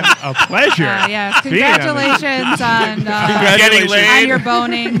it you. has been a pleasure. Yes, congratulations on Getting laid. on your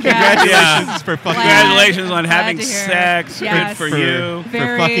boning. Congratulations for fucking. Congratulations on Glad having to hear it. sex. Yes. Good for you.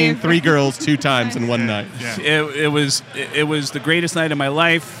 For fucking 3 girls 2 times in one night. Yeah. It was the greatest night of my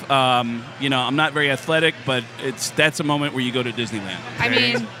life. I'm not very athletic, but that's a moment where you go to Disneyland. I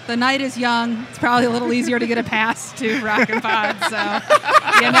mean, the night is young. It's probably a little easier to get a pass to Rockin' Pod, so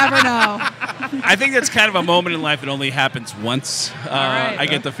you never know. I think that's kind of a moment in life that only happens once. right. I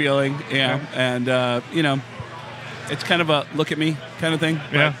get the feeling, and it's kind of a look at me kind of thing.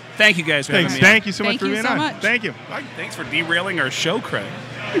 Yeah. But thank you guys for Thanks. having me. Thank you so much Thank for you being so on. much. Thank you. Thanks for derailing our show, Craig.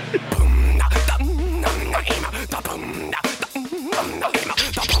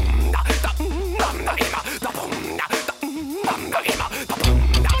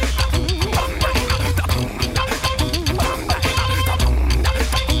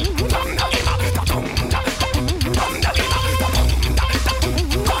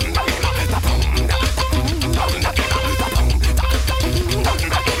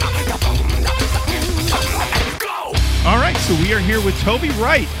 All right, so we are here with Toby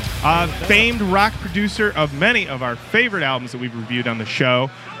Wright, famed rock producer of many of our favorite albums that we've reviewed on the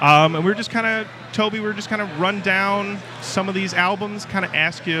show. And we're just kind of run down some of these albums, kind of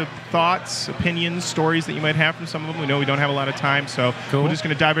ask you thoughts, opinions, stories that you might have from some of them. We know we don't have a lot of time, so we're just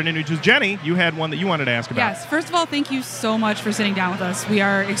going to dive right into it. Just Jenny, you had one that you wanted to ask about. Yes, first of all, thank you so much for sitting down with us. We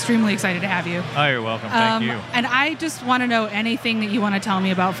are extremely excited to have you. Oh, you're welcome. Thank you. And I just want to know anything that you want to tell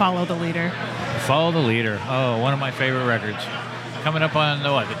me about Follow the Leader. Follow the Leader. Oh, one of my favorite records. Coming up on the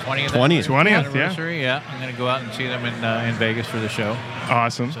 20th? 20th, anniversary. Yeah. I'm going to go out and see them in Vegas for the show.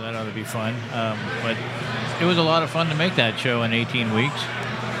 Awesome. So that ought to be fun. But it was a lot of fun to make that show in 18 weeks.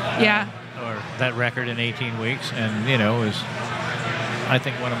 Yeah. Or that record in 18 weeks. And, it was, I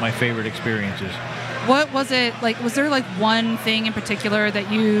think, one of my favorite experiences. What was it like? Was there like one thing in particular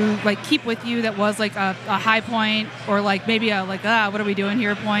that you like keep with you that was like a high point, or like maybe a what are we doing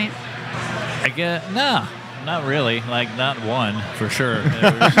here point? I guess not really. Like not one for sure. Okay.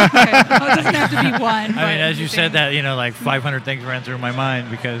 Well, it doesn't have to be one. I mean, as you said that, like 500 things ran through my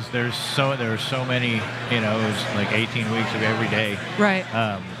mind because there were so many. It was like 18 weeks of every day. Right.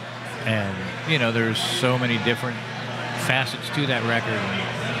 And there's so many different facets to that record,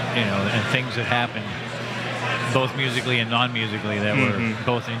 and things that happened, both musically and non-musically, that were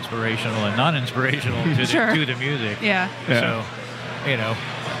both inspirational and non-inspirational to the music. Yeah. So,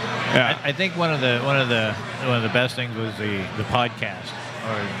 I think one of the best things was the podcast,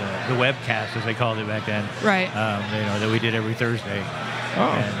 or the webcast as they called it back then. Right. That we did every Thursday.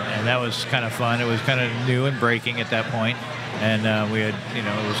 Oh. And that was kind of fun. It was kind of new and breaking at that point. And we had,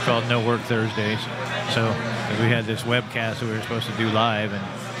 it was called No Work Thursdays. So we had this webcast that we were supposed to do live, and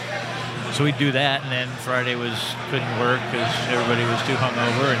so we'd do that. And then Friday couldn't work because everybody was too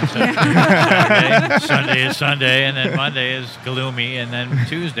hungover. And Sunday is Sunday, and then Monday is gloomy, and then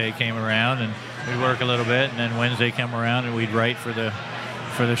Tuesday came around, and we'd work a little bit, and then Wednesday came around, and we'd write for the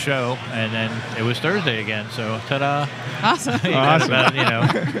show, and then it was Thursday again. So ta-da! Awesome.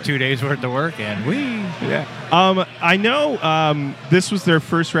 About 2 days worth of work, and yeah. I know this was their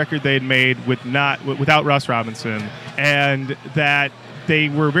first record they had made without Russ Robinson, and that they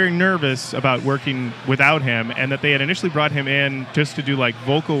were very nervous about working without him, and that they had initially brought him in just to do like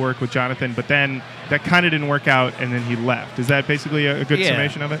vocal work with Jonathan, but then that kind of didn't work out, and then he left. Is that basically a good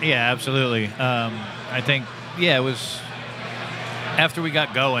summation of it? Yeah, absolutely. I think it was. After we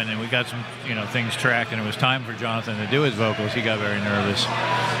got going and we got some, things tracked, and it was time for Jonathan to do his vocals, he got very nervous,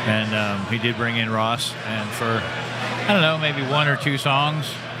 and he did bring in Ross, and for I don't know, maybe 1 or 2 songs,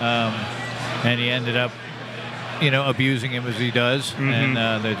 and he ended up, abusing him as he does, and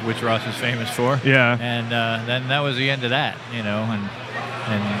which Ross is famous for. Yeah. And then that was the end of that,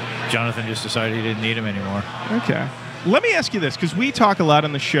 and Jonathan just decided he didn't need him anymore. Okay. Let me ask you this, because we talk a lot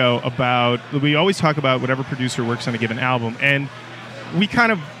on the show we always talk about whatever producer works on a given album, and we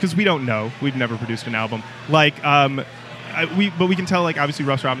kind of, because we don't know, we've never produced an album, but we can tell, like, obviously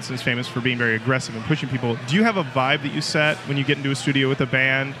Russ Robinson is famous for being very aggressive and pushing people. Do you have a vibe that you set when you get into a studio with a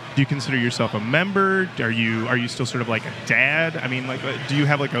band? Do you consider yourself a member? Are you still sort of like a dad? I mean, like, do you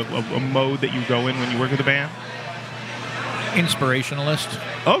have like a mode that you go in when you work with a band? Inspirationalist.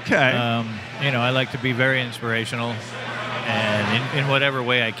 Okay. I like to be very inspirational, and in whatever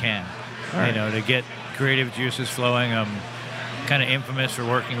way I can, All right. to get creative juices flowing. kind of infamous for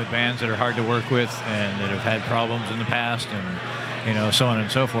working with bands that are hard to work with and that have had problems in the past, and so on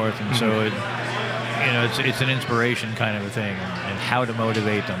and so forth. And so it's an inspiration kind of a thing, and how to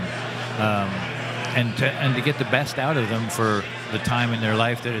motivate them, and to get the best out of them for the time in their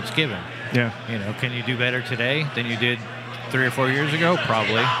life that it's given. Yeah. Can you do better today than you did 3 or 4 years ago?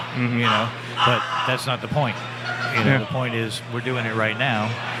 Probably. But that's not the point. The point is we're doing it right now,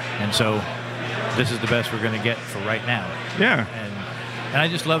 and so this is the best we're going to get for right now. Yeah. And I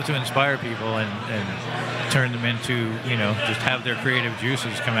just love to inspire people and turn them into, just have their creative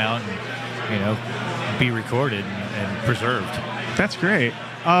juices come out and, be recorded and preserved. That's great.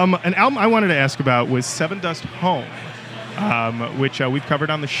 An album I wanted to ask about was Seven Dust Home, which we've covered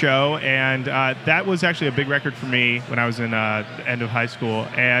on the show, and that was actually a big record for me when I was in the end of high school.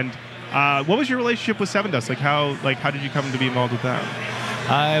 And what was your relationship with Seven Dust? How did you come to be involved with them?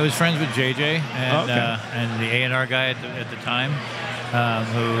 I was friends with JJ and the A&R guy at the time,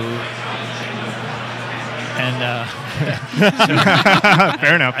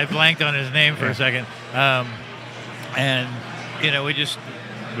 Fair enough. I blanked on his name for a second.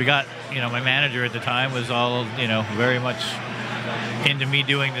 We got, my manager at the time was all, very much into me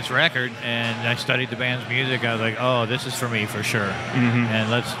doing this record, and I studied the band's music. I was like, oh, this is for me for sure.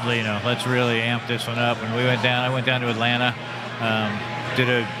 And let's really amp this one up. And I went down to Atlanta, did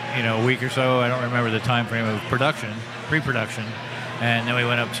a week or so. I don't remember the time frame of pre-production. And then we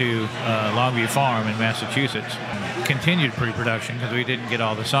went up to Longview Farm in Massachusetts. Continued pre-production because we didn't get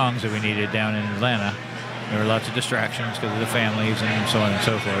all the songs that we needed down in Atlanta. There were lots of distractions because of the families and so on and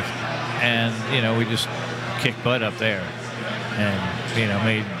so forth. And, we just kicked butt up there and,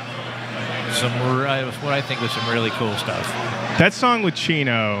 made what I think was some really cool stuff. That song with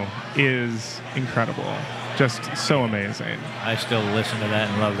Chino is incredible. Just so amazing. I still listen to that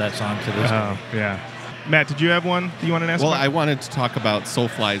and love that song to this day. Oh, yeah. Matt, did you have one you wanted to ask Well, about? I wanted to talk about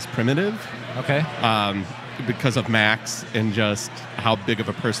Soulfly's Primitive. Okay. Because of Max and just how big of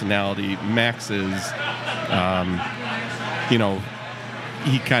a personality Max is.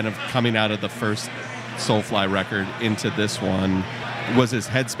 He kind of coming out of the first Soulfly record into this one. Was his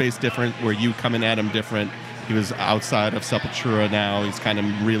headspace different? Were you coming at him different? He was outside of Sepultura now. He's kind of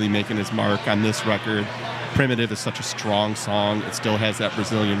really making his mark on this record. Primitive is such a strong song. It still has that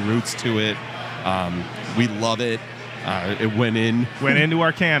Brazilian roots to it. We love it. It went into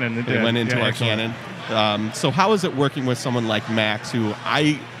our canon. It went into our canon. So how is it working with someone like Max, who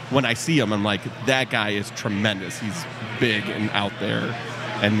when I see him, I'm like, that guy is tremendous. He's big and out there.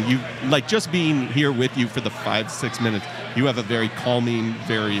 And you, just being here with you for the 5-6 minutes, you have a very calming,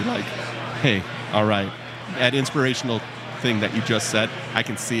 very hey, all right. That inspirational thing that you just said, I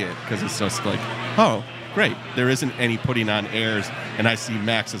can see it because it's just oh, great. There isn't any putting on airs, and I see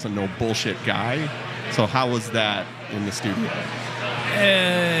Max as a no bullshit guy. So how was that in the studio?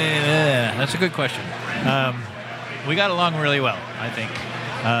 That's a good question. We got along really well, I think.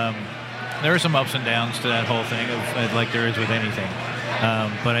 There were some ups and downs to that whole thing, like there is with anything.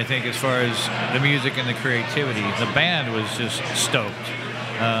 But I think as far as the music and the creativity, the band was just stoked.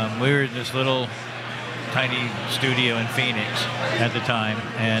 We were in this little tiny studio in Phoenix at the time,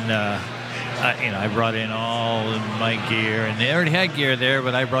 and I brought in all of my gear, and they already had gear there,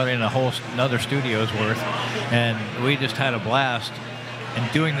 but I brought in another studio's worth, and we just had a blast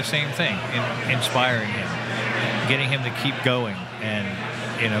and doing the same thing, inspiring him, getting him to keep going, and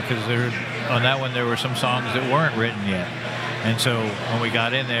because on that one there were some songs that weren't written yet, and so when we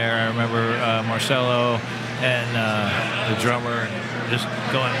got in there, I remember Marcelo and the drummer just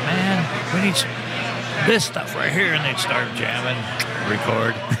going, man, we need this stuff right here, and they'd start jamming,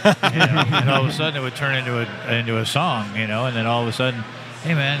 record, and all of a sudden it would turn into a song, and then all of a sudden,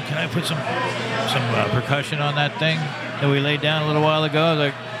 hey man, can I put some percussion on that thing that we laid down a little while ago? I was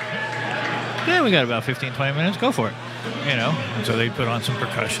like, yeah, we got about 15-20 minutes, go for it, and so they'd put on some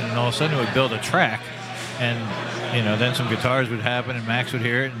percussion, and all of a sudden it would build a track, and then some guitars would happen, and Max would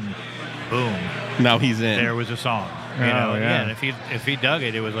hear it, and boom, now he's in. There was a song. Yeah. And if he dug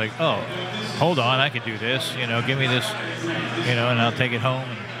it, it was like, oh, hold on, I could do this. Give me this, and I'll take it home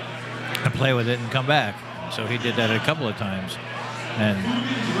and play with it and come back. So he did that a couple of times, and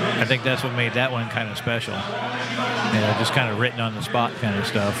I think that's what made that one kind of special. Just kind of written on the spot kind of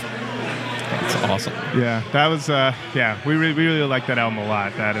stuff. That's awesome. Yeah, that was we really like that album a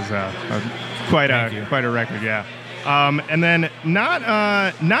lot. That is quite a record. Yeah. And then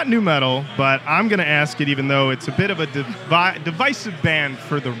not new metal, but I'm going to ask it, even though it's a bit of a divisive band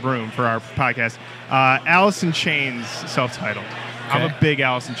for the room for our podcast. Alice in Chains, self-titled. Okay. I'm a big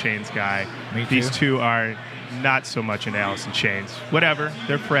Alice in Chains guy. Me too. These two are not so much in Alice in Chains. Whatever,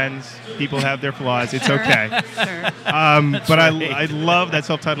 they're friends. People have their flaws. It's okay. Sure. But I love that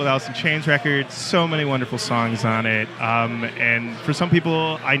self-titled Alice in Chains record. So many wonderful songs on it. And for some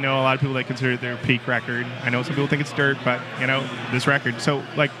people, I know a lot of people that consider it their peak record. I know some people think it's dirt, but this record. So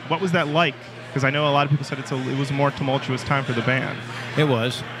like, what was that like? Because I know a lot of people said it was a more tumultuous time for the band. It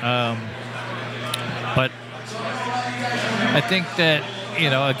was, but I think that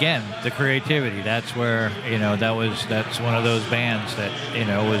again, the creativity. That's where that's one of those bands that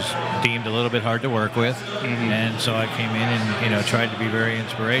was deemed a little bit hard to work with, and so I came in and tried to be very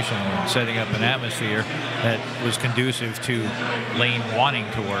inspirational and setting up an atmosphere that was conducive to Lane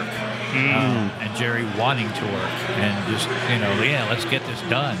wanting to work and Jerry wanting to work, and just let's get this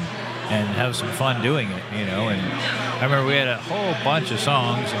done and have some fun doing it, And I remember we had a whole bunch of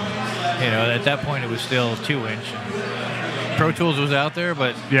songs, and at that point it was still 2-inch. Pro Tools was out there,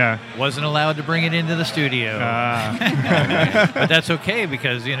 but wasn't allowed to bring it into the studio. But that's okay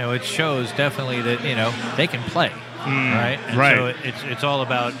because it shows definitely that they can play, right? And so it's all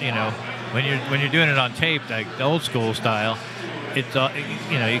about when you're doing it on tape, like the old school style. It's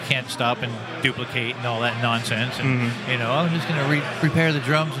you can't stop and duplicate and all that nonsense. And I'm just gonna prepare the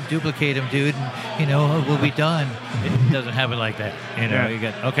drums and duplicate them, dude. And we'll be done. It doesn't happen like that. You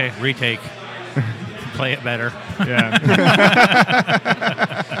got retake. Play it better. Yeah.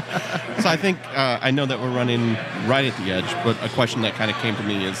 So I think I know that we're running right at the edge, but a question that kind of came to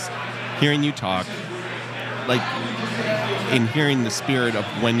me is hearing you talk, like in hearing the spirit of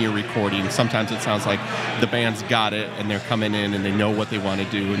when you're recording. Sometimes it sounds like the band's got it and they're coming in and they know what they want to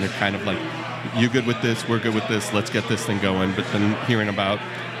do and they're kind of like, you good with this, we're good with this, let's get this thing going. But then hearing about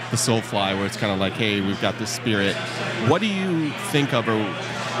the Soulfly, where it's kind of like, hey, we've got this spirit. What do you think of, or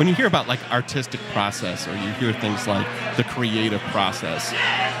when you hear about like artistic process, or you hear things like the creative process,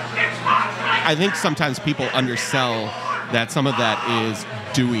 I think sometimes people undersell that some of that is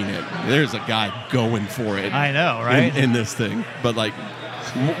doing it. There's a guy going for it. I know, right? In this thing. But like,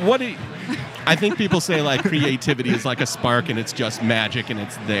 what do you, I think people say like creativity is like a spark and it's just magic and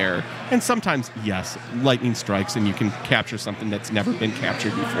it's there. And sometimes, yes, lightning strikes and you can capture something that's never been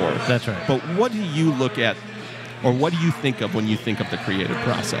captured before. That's right. But what do you look at, or what do you think of when you think of the creative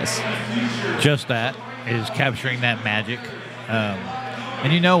process? Just that, is capturing that magic. And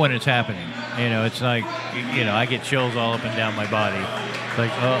when it's happening. It's like, I get chills all up and down my body. It's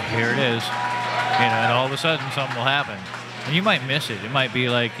like, oh, here it is. And all of a sudden something will happen. And you might miss it. It might be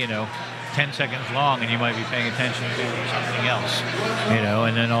like, 10 seconds long and you might be paying attention to something else.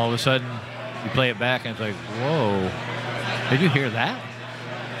 And then all of a sudden you play it back and it's like, whoa, did you hear that?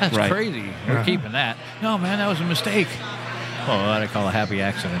 That's crazy. We're keeping that. No, man, that was a mistake. Well, that I call a happy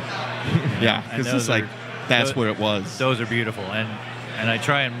accident. Yeah, because it's like, that's what it was. Those are beautiful. And I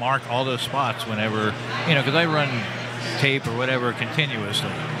try and mark all those spots whenever, because I run tape or whatever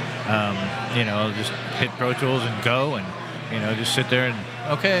continuously. I'll just hit Pro Tools and go and, just sit there and,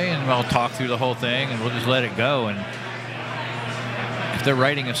 and I'll talk through the whole thing and we'll just let it go. And if they're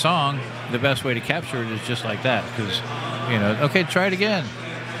writing a song, the best way to capture it is just like that. Because, try it again.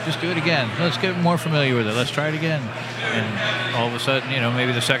 Just do it again. Let's get more familiar with it. Let's try it again. And all of a sudden,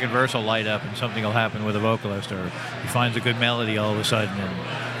 maybe the second verse will light up and something will happen with a vocalist, or he finds a good melody all of a sudden. And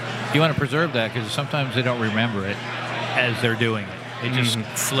you want to preserve that because sometimes they don't remember it as they're doing it. It just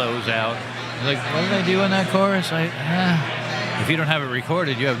flows out. Like, what did I do in that chorus? If you don't have it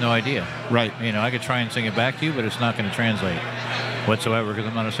recorded, you have no idea. Right. I could try and sing it back to you, but it's not going to translate whatsoever because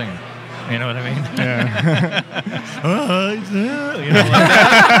I'm not a singer. You know what I mean? Yeah. Like that.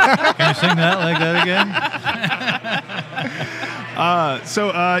 Can you sing that like that again?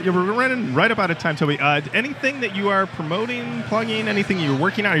 So we're running right up out of time, Toby. Anything that you are promoting, plugging, anything you're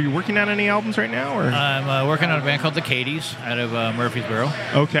working on? Are you working on any albums right now? Or I'm working on a band called the Cadies out of Murfreesboro.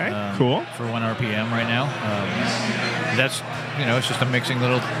 Okay, cool. For 1 RPM right now. That's it's just a mixing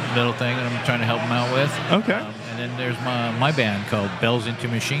little thing that I'm trying to help them out with. Okay. And then there's my band called Bells Into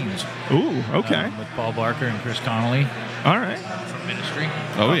Machines. Ooh, okay. With Paul Barker and Chris Connolly. All right. From Ministry.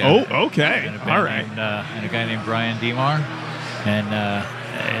 Oh, yeah. Oh, okay. All right. And a guy named Brian Demar. And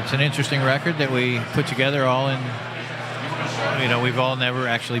it's an interesting record that we put together all in, we've all never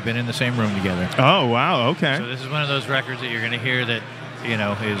actually been in the same room together. Oh, wow, okay. So this is one of those records that you're going to hear that,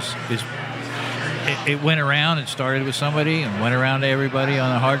 is it went around. It started with somebody and went around to everybody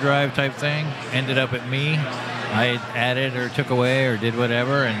on a hard drive type thing. Ended up at me. I added or took away or did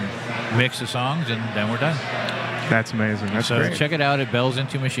whatever and mixed the songs, and then we're done. That's amazing. That's great. So check it out at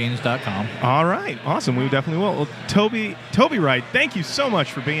bellsintomachines.com. All right. Awesome. We definitely will. Well, Toby Wright, thank you so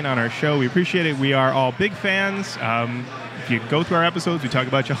much for being on our show. We appreciate it. We are all big fans. If you go through our episodes, we talk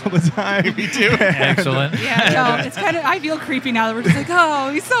about you all the time. Me too. Excellent. Yeah, no, it's kind of. I feel creepy now that we're just like, oh,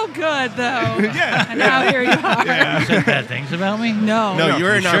 he's so good though. Yeah. And now here you are. You said bad things about me? No. No,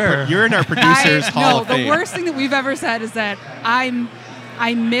 you're in sure. you're in our producers Hall no, of Fame. the worst thing that we've ever said is that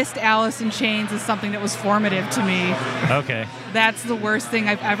I missed Alice in Chains as something that was formative to me. Okay. That's the worst thing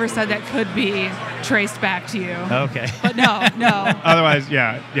I've ever said that could be traced back to you. Okay. But no. Otherwise,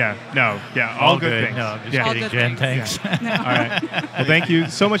 all good things. No, I'm just yeah. kidding, All good Jen. things. Thanks. No. All right. Well, thank you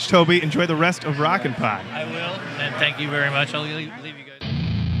so much, Toby. Enjoy the rest of Rockin' Pod. I will, and thank you very much. I'll leave you guys.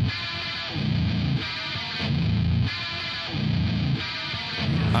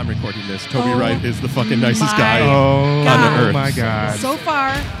 I'm recording this. Toby Oh Wright is the fucking nicest my guy Oh, God. on the earth. my God. So far,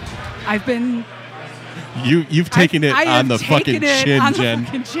 I've been. You've taken it I on have the fucking taken it chin, on the Jen.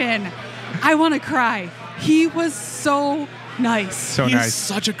 fucking chin. I want to cry. He was so nice. So He's nice.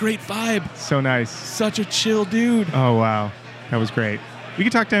 such a great vibe. So nice. Such a chill dude. Oh, wow. That was great. We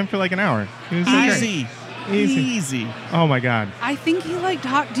could talk to him for like an hour. It was so great. Easy. Easy. Easy. Oh, my God. I think he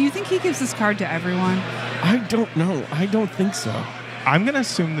do you think he gives this card to everyone? I don't know. I don't think so. I'm going to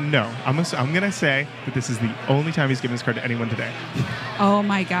assume the no. I'm going to say that this is the only time he's given this card to anyone today. Oh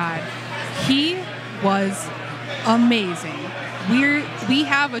my God. He was amazing. We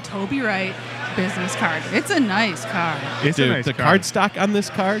have a Toby Wright business card. It's a nice card. It's Dude, a nice the card. card stock on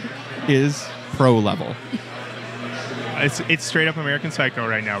this card is pro level. It's straight up American Psycho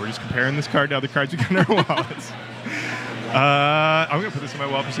right now. We're just comparing this card to other cards we got in our wallets. I'm going to put this in my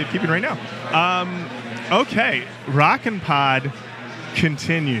wallet for safekeeping right now. Okay. Rockin' Pod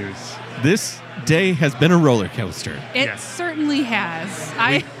continues. This day has been a roller coaster. It Yes. certainly has.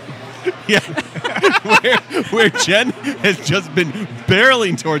 Yeah. where Jen has just been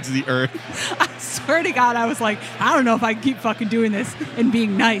barreling towards the earth. I swear to God, I was like, I don't know if I can keep fucking doing this and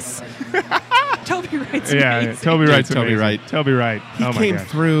being nice. Toby Wright's amazing. Toby Wright's Toby amazing. Wright. Toby Wright. He Oh my came God.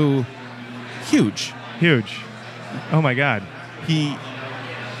 through huge. Huge. Oh my God. He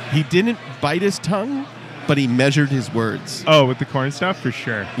didn't bite his tongue, but he measured his words. Oh, with the corn stuff? For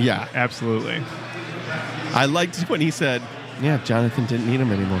sure. Yeah. Absolutely. I liked when he said, yeah, Jonathan didn't need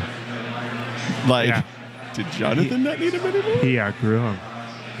him anymore. Like, Yeah. did Jonathan not need him anymore? He outgrew him.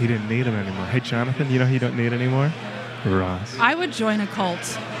 He didn't need him anymore. Hey, Jonathan, you know who you don't need anymore? Ross. I would join a cult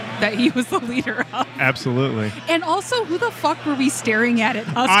that he was the leader of. Absolutely. And also, who the fuck were we staring at us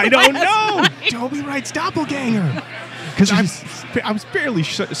I don't last know. night? Toby Wright's doppelganger. Because I was fairly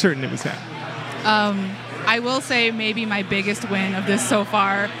certain it was that. I will say maybe my biggest win of this so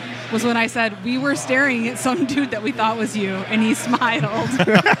far was when I said we were staring at some dude that we thought was you, and he smiled.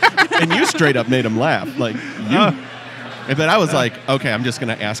 And you straight up made him laugh. Like, you. But I was like, okay, I'm just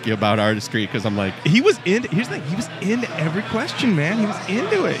going to ask you about artistry because I'm like, He was in. Here's the thing. He was into every question, man. He was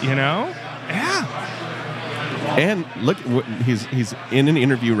into it. You know. Yeah. and look, he's in an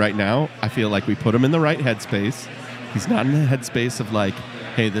interview right now. I feel like we put him in the right headspace. He's not in the headspace of like,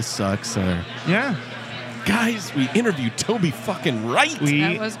 hey, this sucks. Or, Yeah. guys, we interviewed Toby fucking Wright.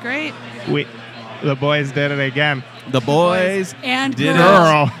 That was great. The boys did it again. The boys and did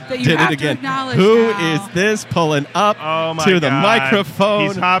girls it. that you did have it again. To acknowledge Who now. is this pulling up Oh my to the God. microphone?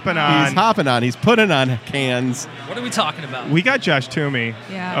 He's hopping on. He's hopping on. He's putting on cans. What are we talking about? We got Josh Toomey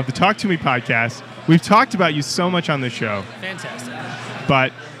Yeah. of the Talk To Me podcast. We've talked about you so much on the show, Fantastic.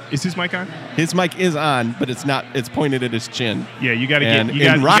 but is his mic on? His mic is on, but it's not. It's pointed at his chin. Yeah, you got to And get. You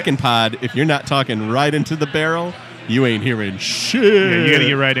in Rockin' Pod, if you're not talking right into the barrel, you ain't hearing shit. Yeah, you got to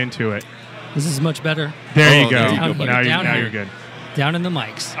get right into it. This is much better. There Oh, you go. there you go, buddy. now Down now here. you're good. Down in the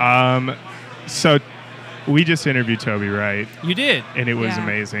mics. So we just interviewed Toby Wright, You did. and it was Yeah.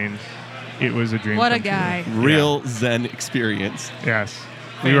 amazing. It was a dream. What a come true. guy. Real Zen experience. Yes.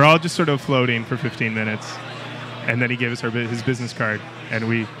 We were all just sort of floating for 15 minutes, and then he gave us his business card, and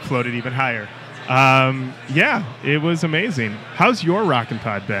we floated even higher. Yeah, it was amazing. How's your Rockin'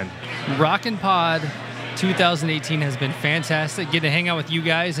 Pod been? Rockin' Pod 2018 has been fantastic. Get to hang out with you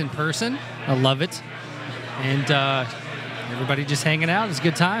guys in person. I love it. And everybody just hanging out. It's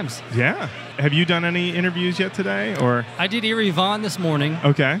good times. Yeah. Have you done any interviews yet today, or? I did Erie Vaughn this morning.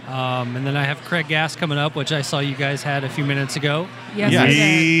 Okay. And then I have Craig Gass coming up, which I saw you guys had a few minutes ago. Yes, Yes. he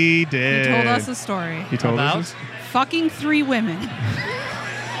did. He did. He told us a story. He told About? us. Fucking 3 women.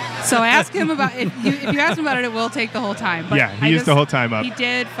 So ask him about if you ask him about it, it will take the whole time. But Yeah, he used the whole time up. He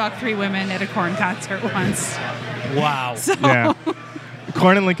did fuck 3 women at a Korn concert once. Wow. So Yeah.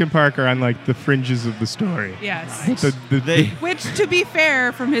 Korn and Linkin Park are on like the fringes of the story. yes, They which to be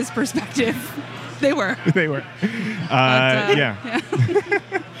fair, from his perspective, they were. they were. But, Yeah.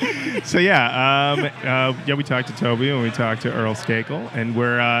 So yeah, we talked to Toby and we talked to Earl Skakel, and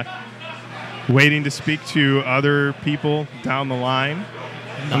waiting to speak to other people down the line.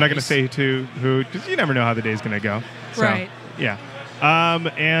 I'm not going to say to who, because you never know how the day's going to go. So, Right. Yeah.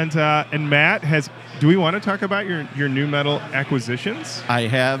 And Matt do we want to talk about your new metal acquisitions? I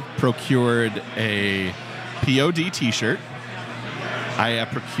have procured a POD T-shirt. I have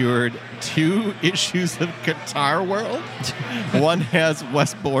procured 2 issues of Guitar World. One has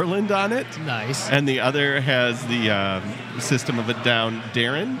West Borland on it, Nice. and the other has the System of a Down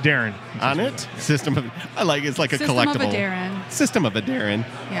Darren on it. I like it's like a System collectible. of a Darren. System of a Darren.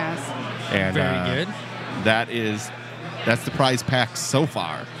 Yes. And Very good. That's the prize pack so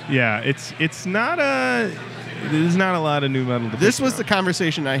far. Yeah, there's not a lot of new metal. This was the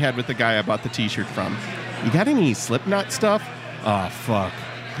conversation I had with the guy I bought the T-shirt from. You got any Slipknot stuff? Oh, fuck.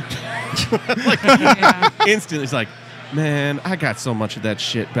 Yeah. Instantly, it's like, man, I got so much of that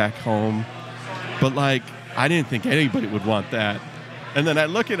shit back home. But, like, I didn't think anybody would want that. And then I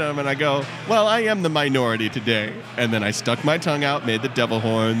look at him and I go, well, I am the minority today. And then I stuck my tongue out, made the devil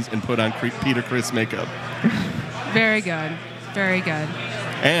horns, and put on Peter Criss makeup. Very good. Very good.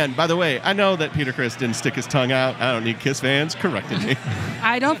 And, by the way, I know that Peter Criss didn't stick his tongue out. I don't need Kiss fans correcting me.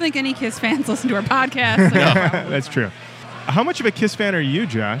 I don't think any Kiss fans listen to our podcast. So That's true. How much of a Kiss fan are you,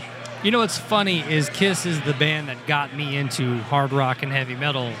 Josh? You know what's funny is Kiss is the band that got me into hard rock and heavy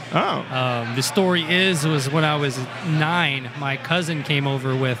metal. Oh. The story was when I was 9, my cousin came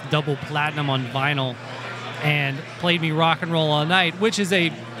over with double platinum on vinyl and played me Rock and Roll All Night, which is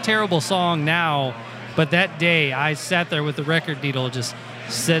a terrible song now. But that day, I sat there with the record needle just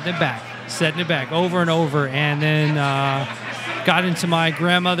setting it back over and over, and then got into my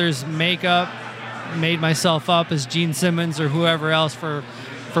grandmother's makeup, made myself up as Gene Simmons or whoever else for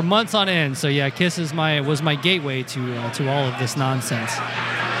months on end. So yeah, Kiss was my gateway to all of this nonsense.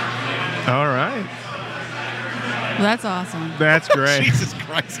 All right. Well, that's awesome. That's great. Jesus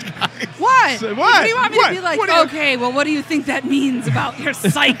Christ, guys. What? So what? What do you want me What? to be like? What do you- Okay, well, what do you think that means about your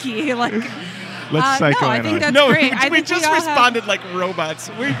psyche? Like, Let's no, I psychoanalyze. think that's No, great. I we think just all have- responded like robots.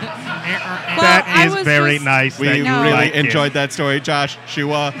 That I is was very just- nice. We that you No. really like it. enjoyed that story. Josh,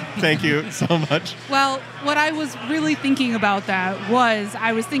 Shua, thank you so much. Well, what I was really thinking about that was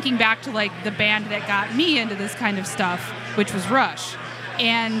I was thinking back to like the band that got me into this kind of stuff, which was Rush.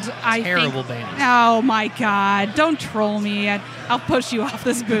 And I Terrible think, band. Oh my God! Don't troll me. I'll push you off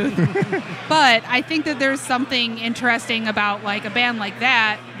this booth. But I think that there's something interesting about like a band like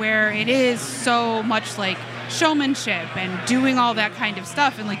that, where it is so much like showmanship and doing all that kind of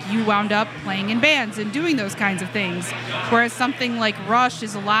stuff, and like you wound up playing in bands and doing those kinds of things. Whereas something like Rush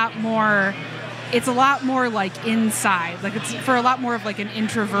is a lot more. It's a lot more like inside. Like it's for a lot more of like an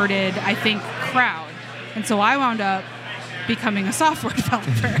introverted, I think, crowd. And so I wound up becoming a software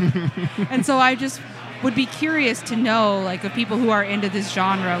developer. And so I just would be curious to know, like, the people who are into this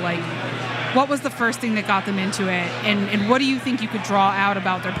genre, like, what was the first thing that got them into it? And what do you think you could draw out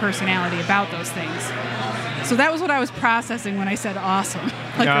about their personality about those things? So that was what I was processing when I said awesome.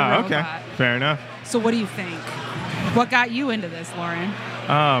 Like a Okay. robot. Fair enough. So what do you think? What got you into this, Lauren?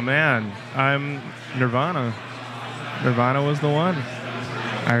 Oh, man. I'm Nirvana. Nirvana was the one.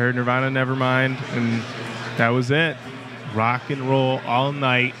 I heard Nirvana Nevermind, and that was it. Rock and roll all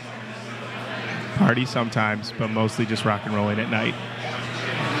night. Party sometimes, but mostly just rock and rolling at night.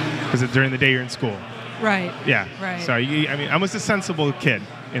 Because during the day you're in school. Right. Yeah. Right. So, I was a sensible kid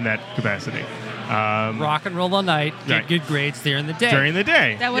in that capacity. Rock and Roll All Night, get Right. good grades during the day. During the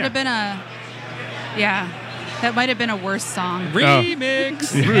day. That would have been that might have been a worse song.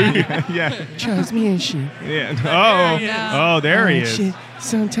 Remix. Yeah. Transmission. Yeah. Oh. Yeah. Oh, there he is. Shit.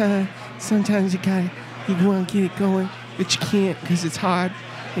 Sometimes you want to get it going, but you can't because it's hard,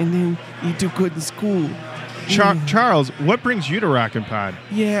 and then you do good in school. Charles, what brings you to Rockin' Pod?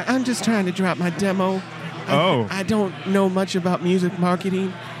 Yeah, I'm just trying to drop my demo. I don't know much about music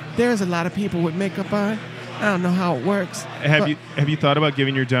marketing. There's a lot of people with makeup on. I don't know how it works. Have you thought about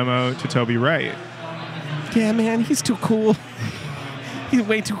giving your demo to Toby Wright? Yeah, man, he's too cool. He's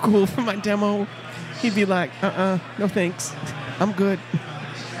way too cool for my demo. He'd be like, no thanks. I'm good.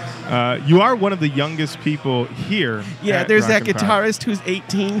 You are one of the youngest people here. Yeah, at there's that Rockin' Pod. guitarist who's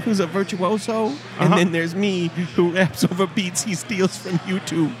 18, who's a virtuoso, and then there's me, who raps over beats he steals from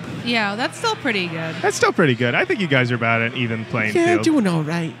YouTube. Yeah, that's still pretty good. That's still pretty good. I think you guys are about an even playing Yeah, field. doing all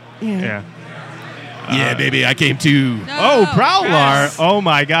right. Yeah. Yeah. Yeah, baby, I came too. Oh, Prowlar. yes. Oh,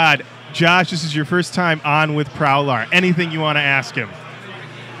 my God. Josh, this is your first time on with Prowlar. Anything you want to ask him?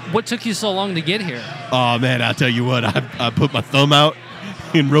 What took you so long to get here? Oh, man, I'll tell you what. I put my thumb out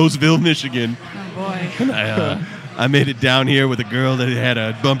in Roseville, Michigan. Oh boy. And I made it down here with a girl that had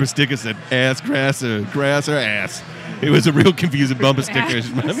a bumper sticker that said ass, grass, or ass. It was a real confusing bumper sticker.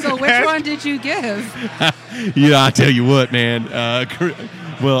 So which one did you give? Yeah, I'll tell you what, man.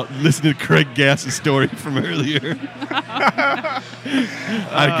 Well, listen to Craig Gass's story from earlier.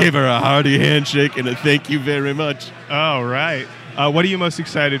 I gave her a hearty handshake and a thank you very much. All right. What are you most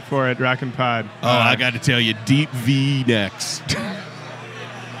excited for at Rockin' Pod? I got to tell you, deep V-necks.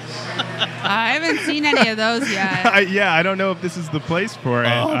 I haven't seen any of those yet. I don't know if this is the place for it.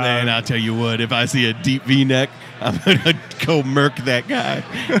 Oh, man, I'll tell you what. If I see a deep V-neck, I'm going to go murk that guy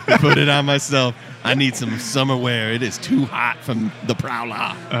and put it on myself. I need some summer wear. It is too hot from the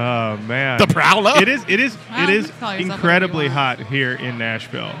Prowler. Oh, man. The Prowler? It is call yourself incredibly whatever you want. hot here in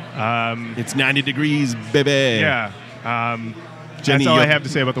Nashville. It's 90 degrees, baby. Yeah. Jenny, that's all I have to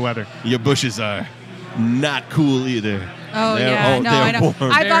say about the weather. Your bushes are not cool either. Oh, They're- yeah. oh, No, they're I know. warm.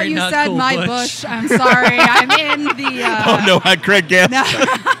 I thought Very you not said cool my bush. bush. I'm sorry. I'm in the... Oh, no, Craig Gass. No,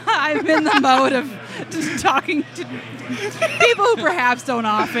 I'm in the mode of just talking to people who perhaps don't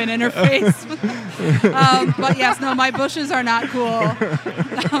often interface. But yes, no, my bushes are not cool.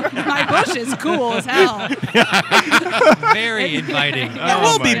 My bush is cool as hell. Very inviting. And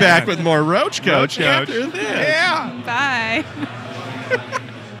we'll be my back God. with more Roach Coach Roach Coach. after this. Yeah. Bye.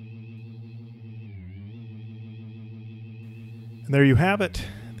 And there you have it,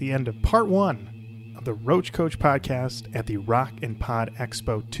 the end of part 1 of the Roach Coach podcast at the Rock and Pod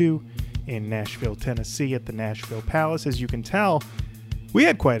Expo 2 in Nashville, Tennessee at the Nashville Palace. As you can tell, we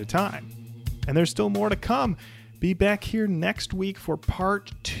had quite a time, and there's still more to come. Be back here next week for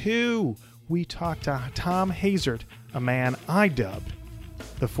part 2. We talked to Tom Hazard, a man I dubbed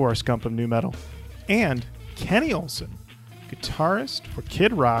the Forrest Gump of nu metal, and Kenny Olson, guitarist for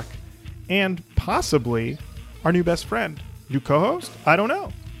Kid Rock, and possibly our new best friend. New co-host? I don't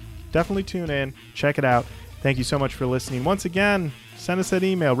know. Definitely tune in. Check it out. Thank you so much for listening. Once again, send us that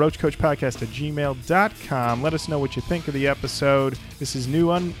email, roachcoachpodcast@gmail.com. Let us know what you think of the episode. This is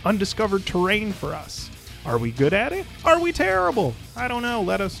new, undiscovered terrain for us. Are we good at it? Are we terrible? I don't know.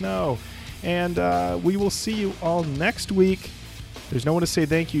 Let us know. And we will see you all next week. There's no one to say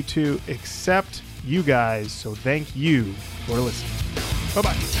thank you to except you guys. So thank you for listening.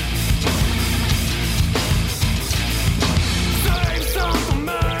 Bye-bye.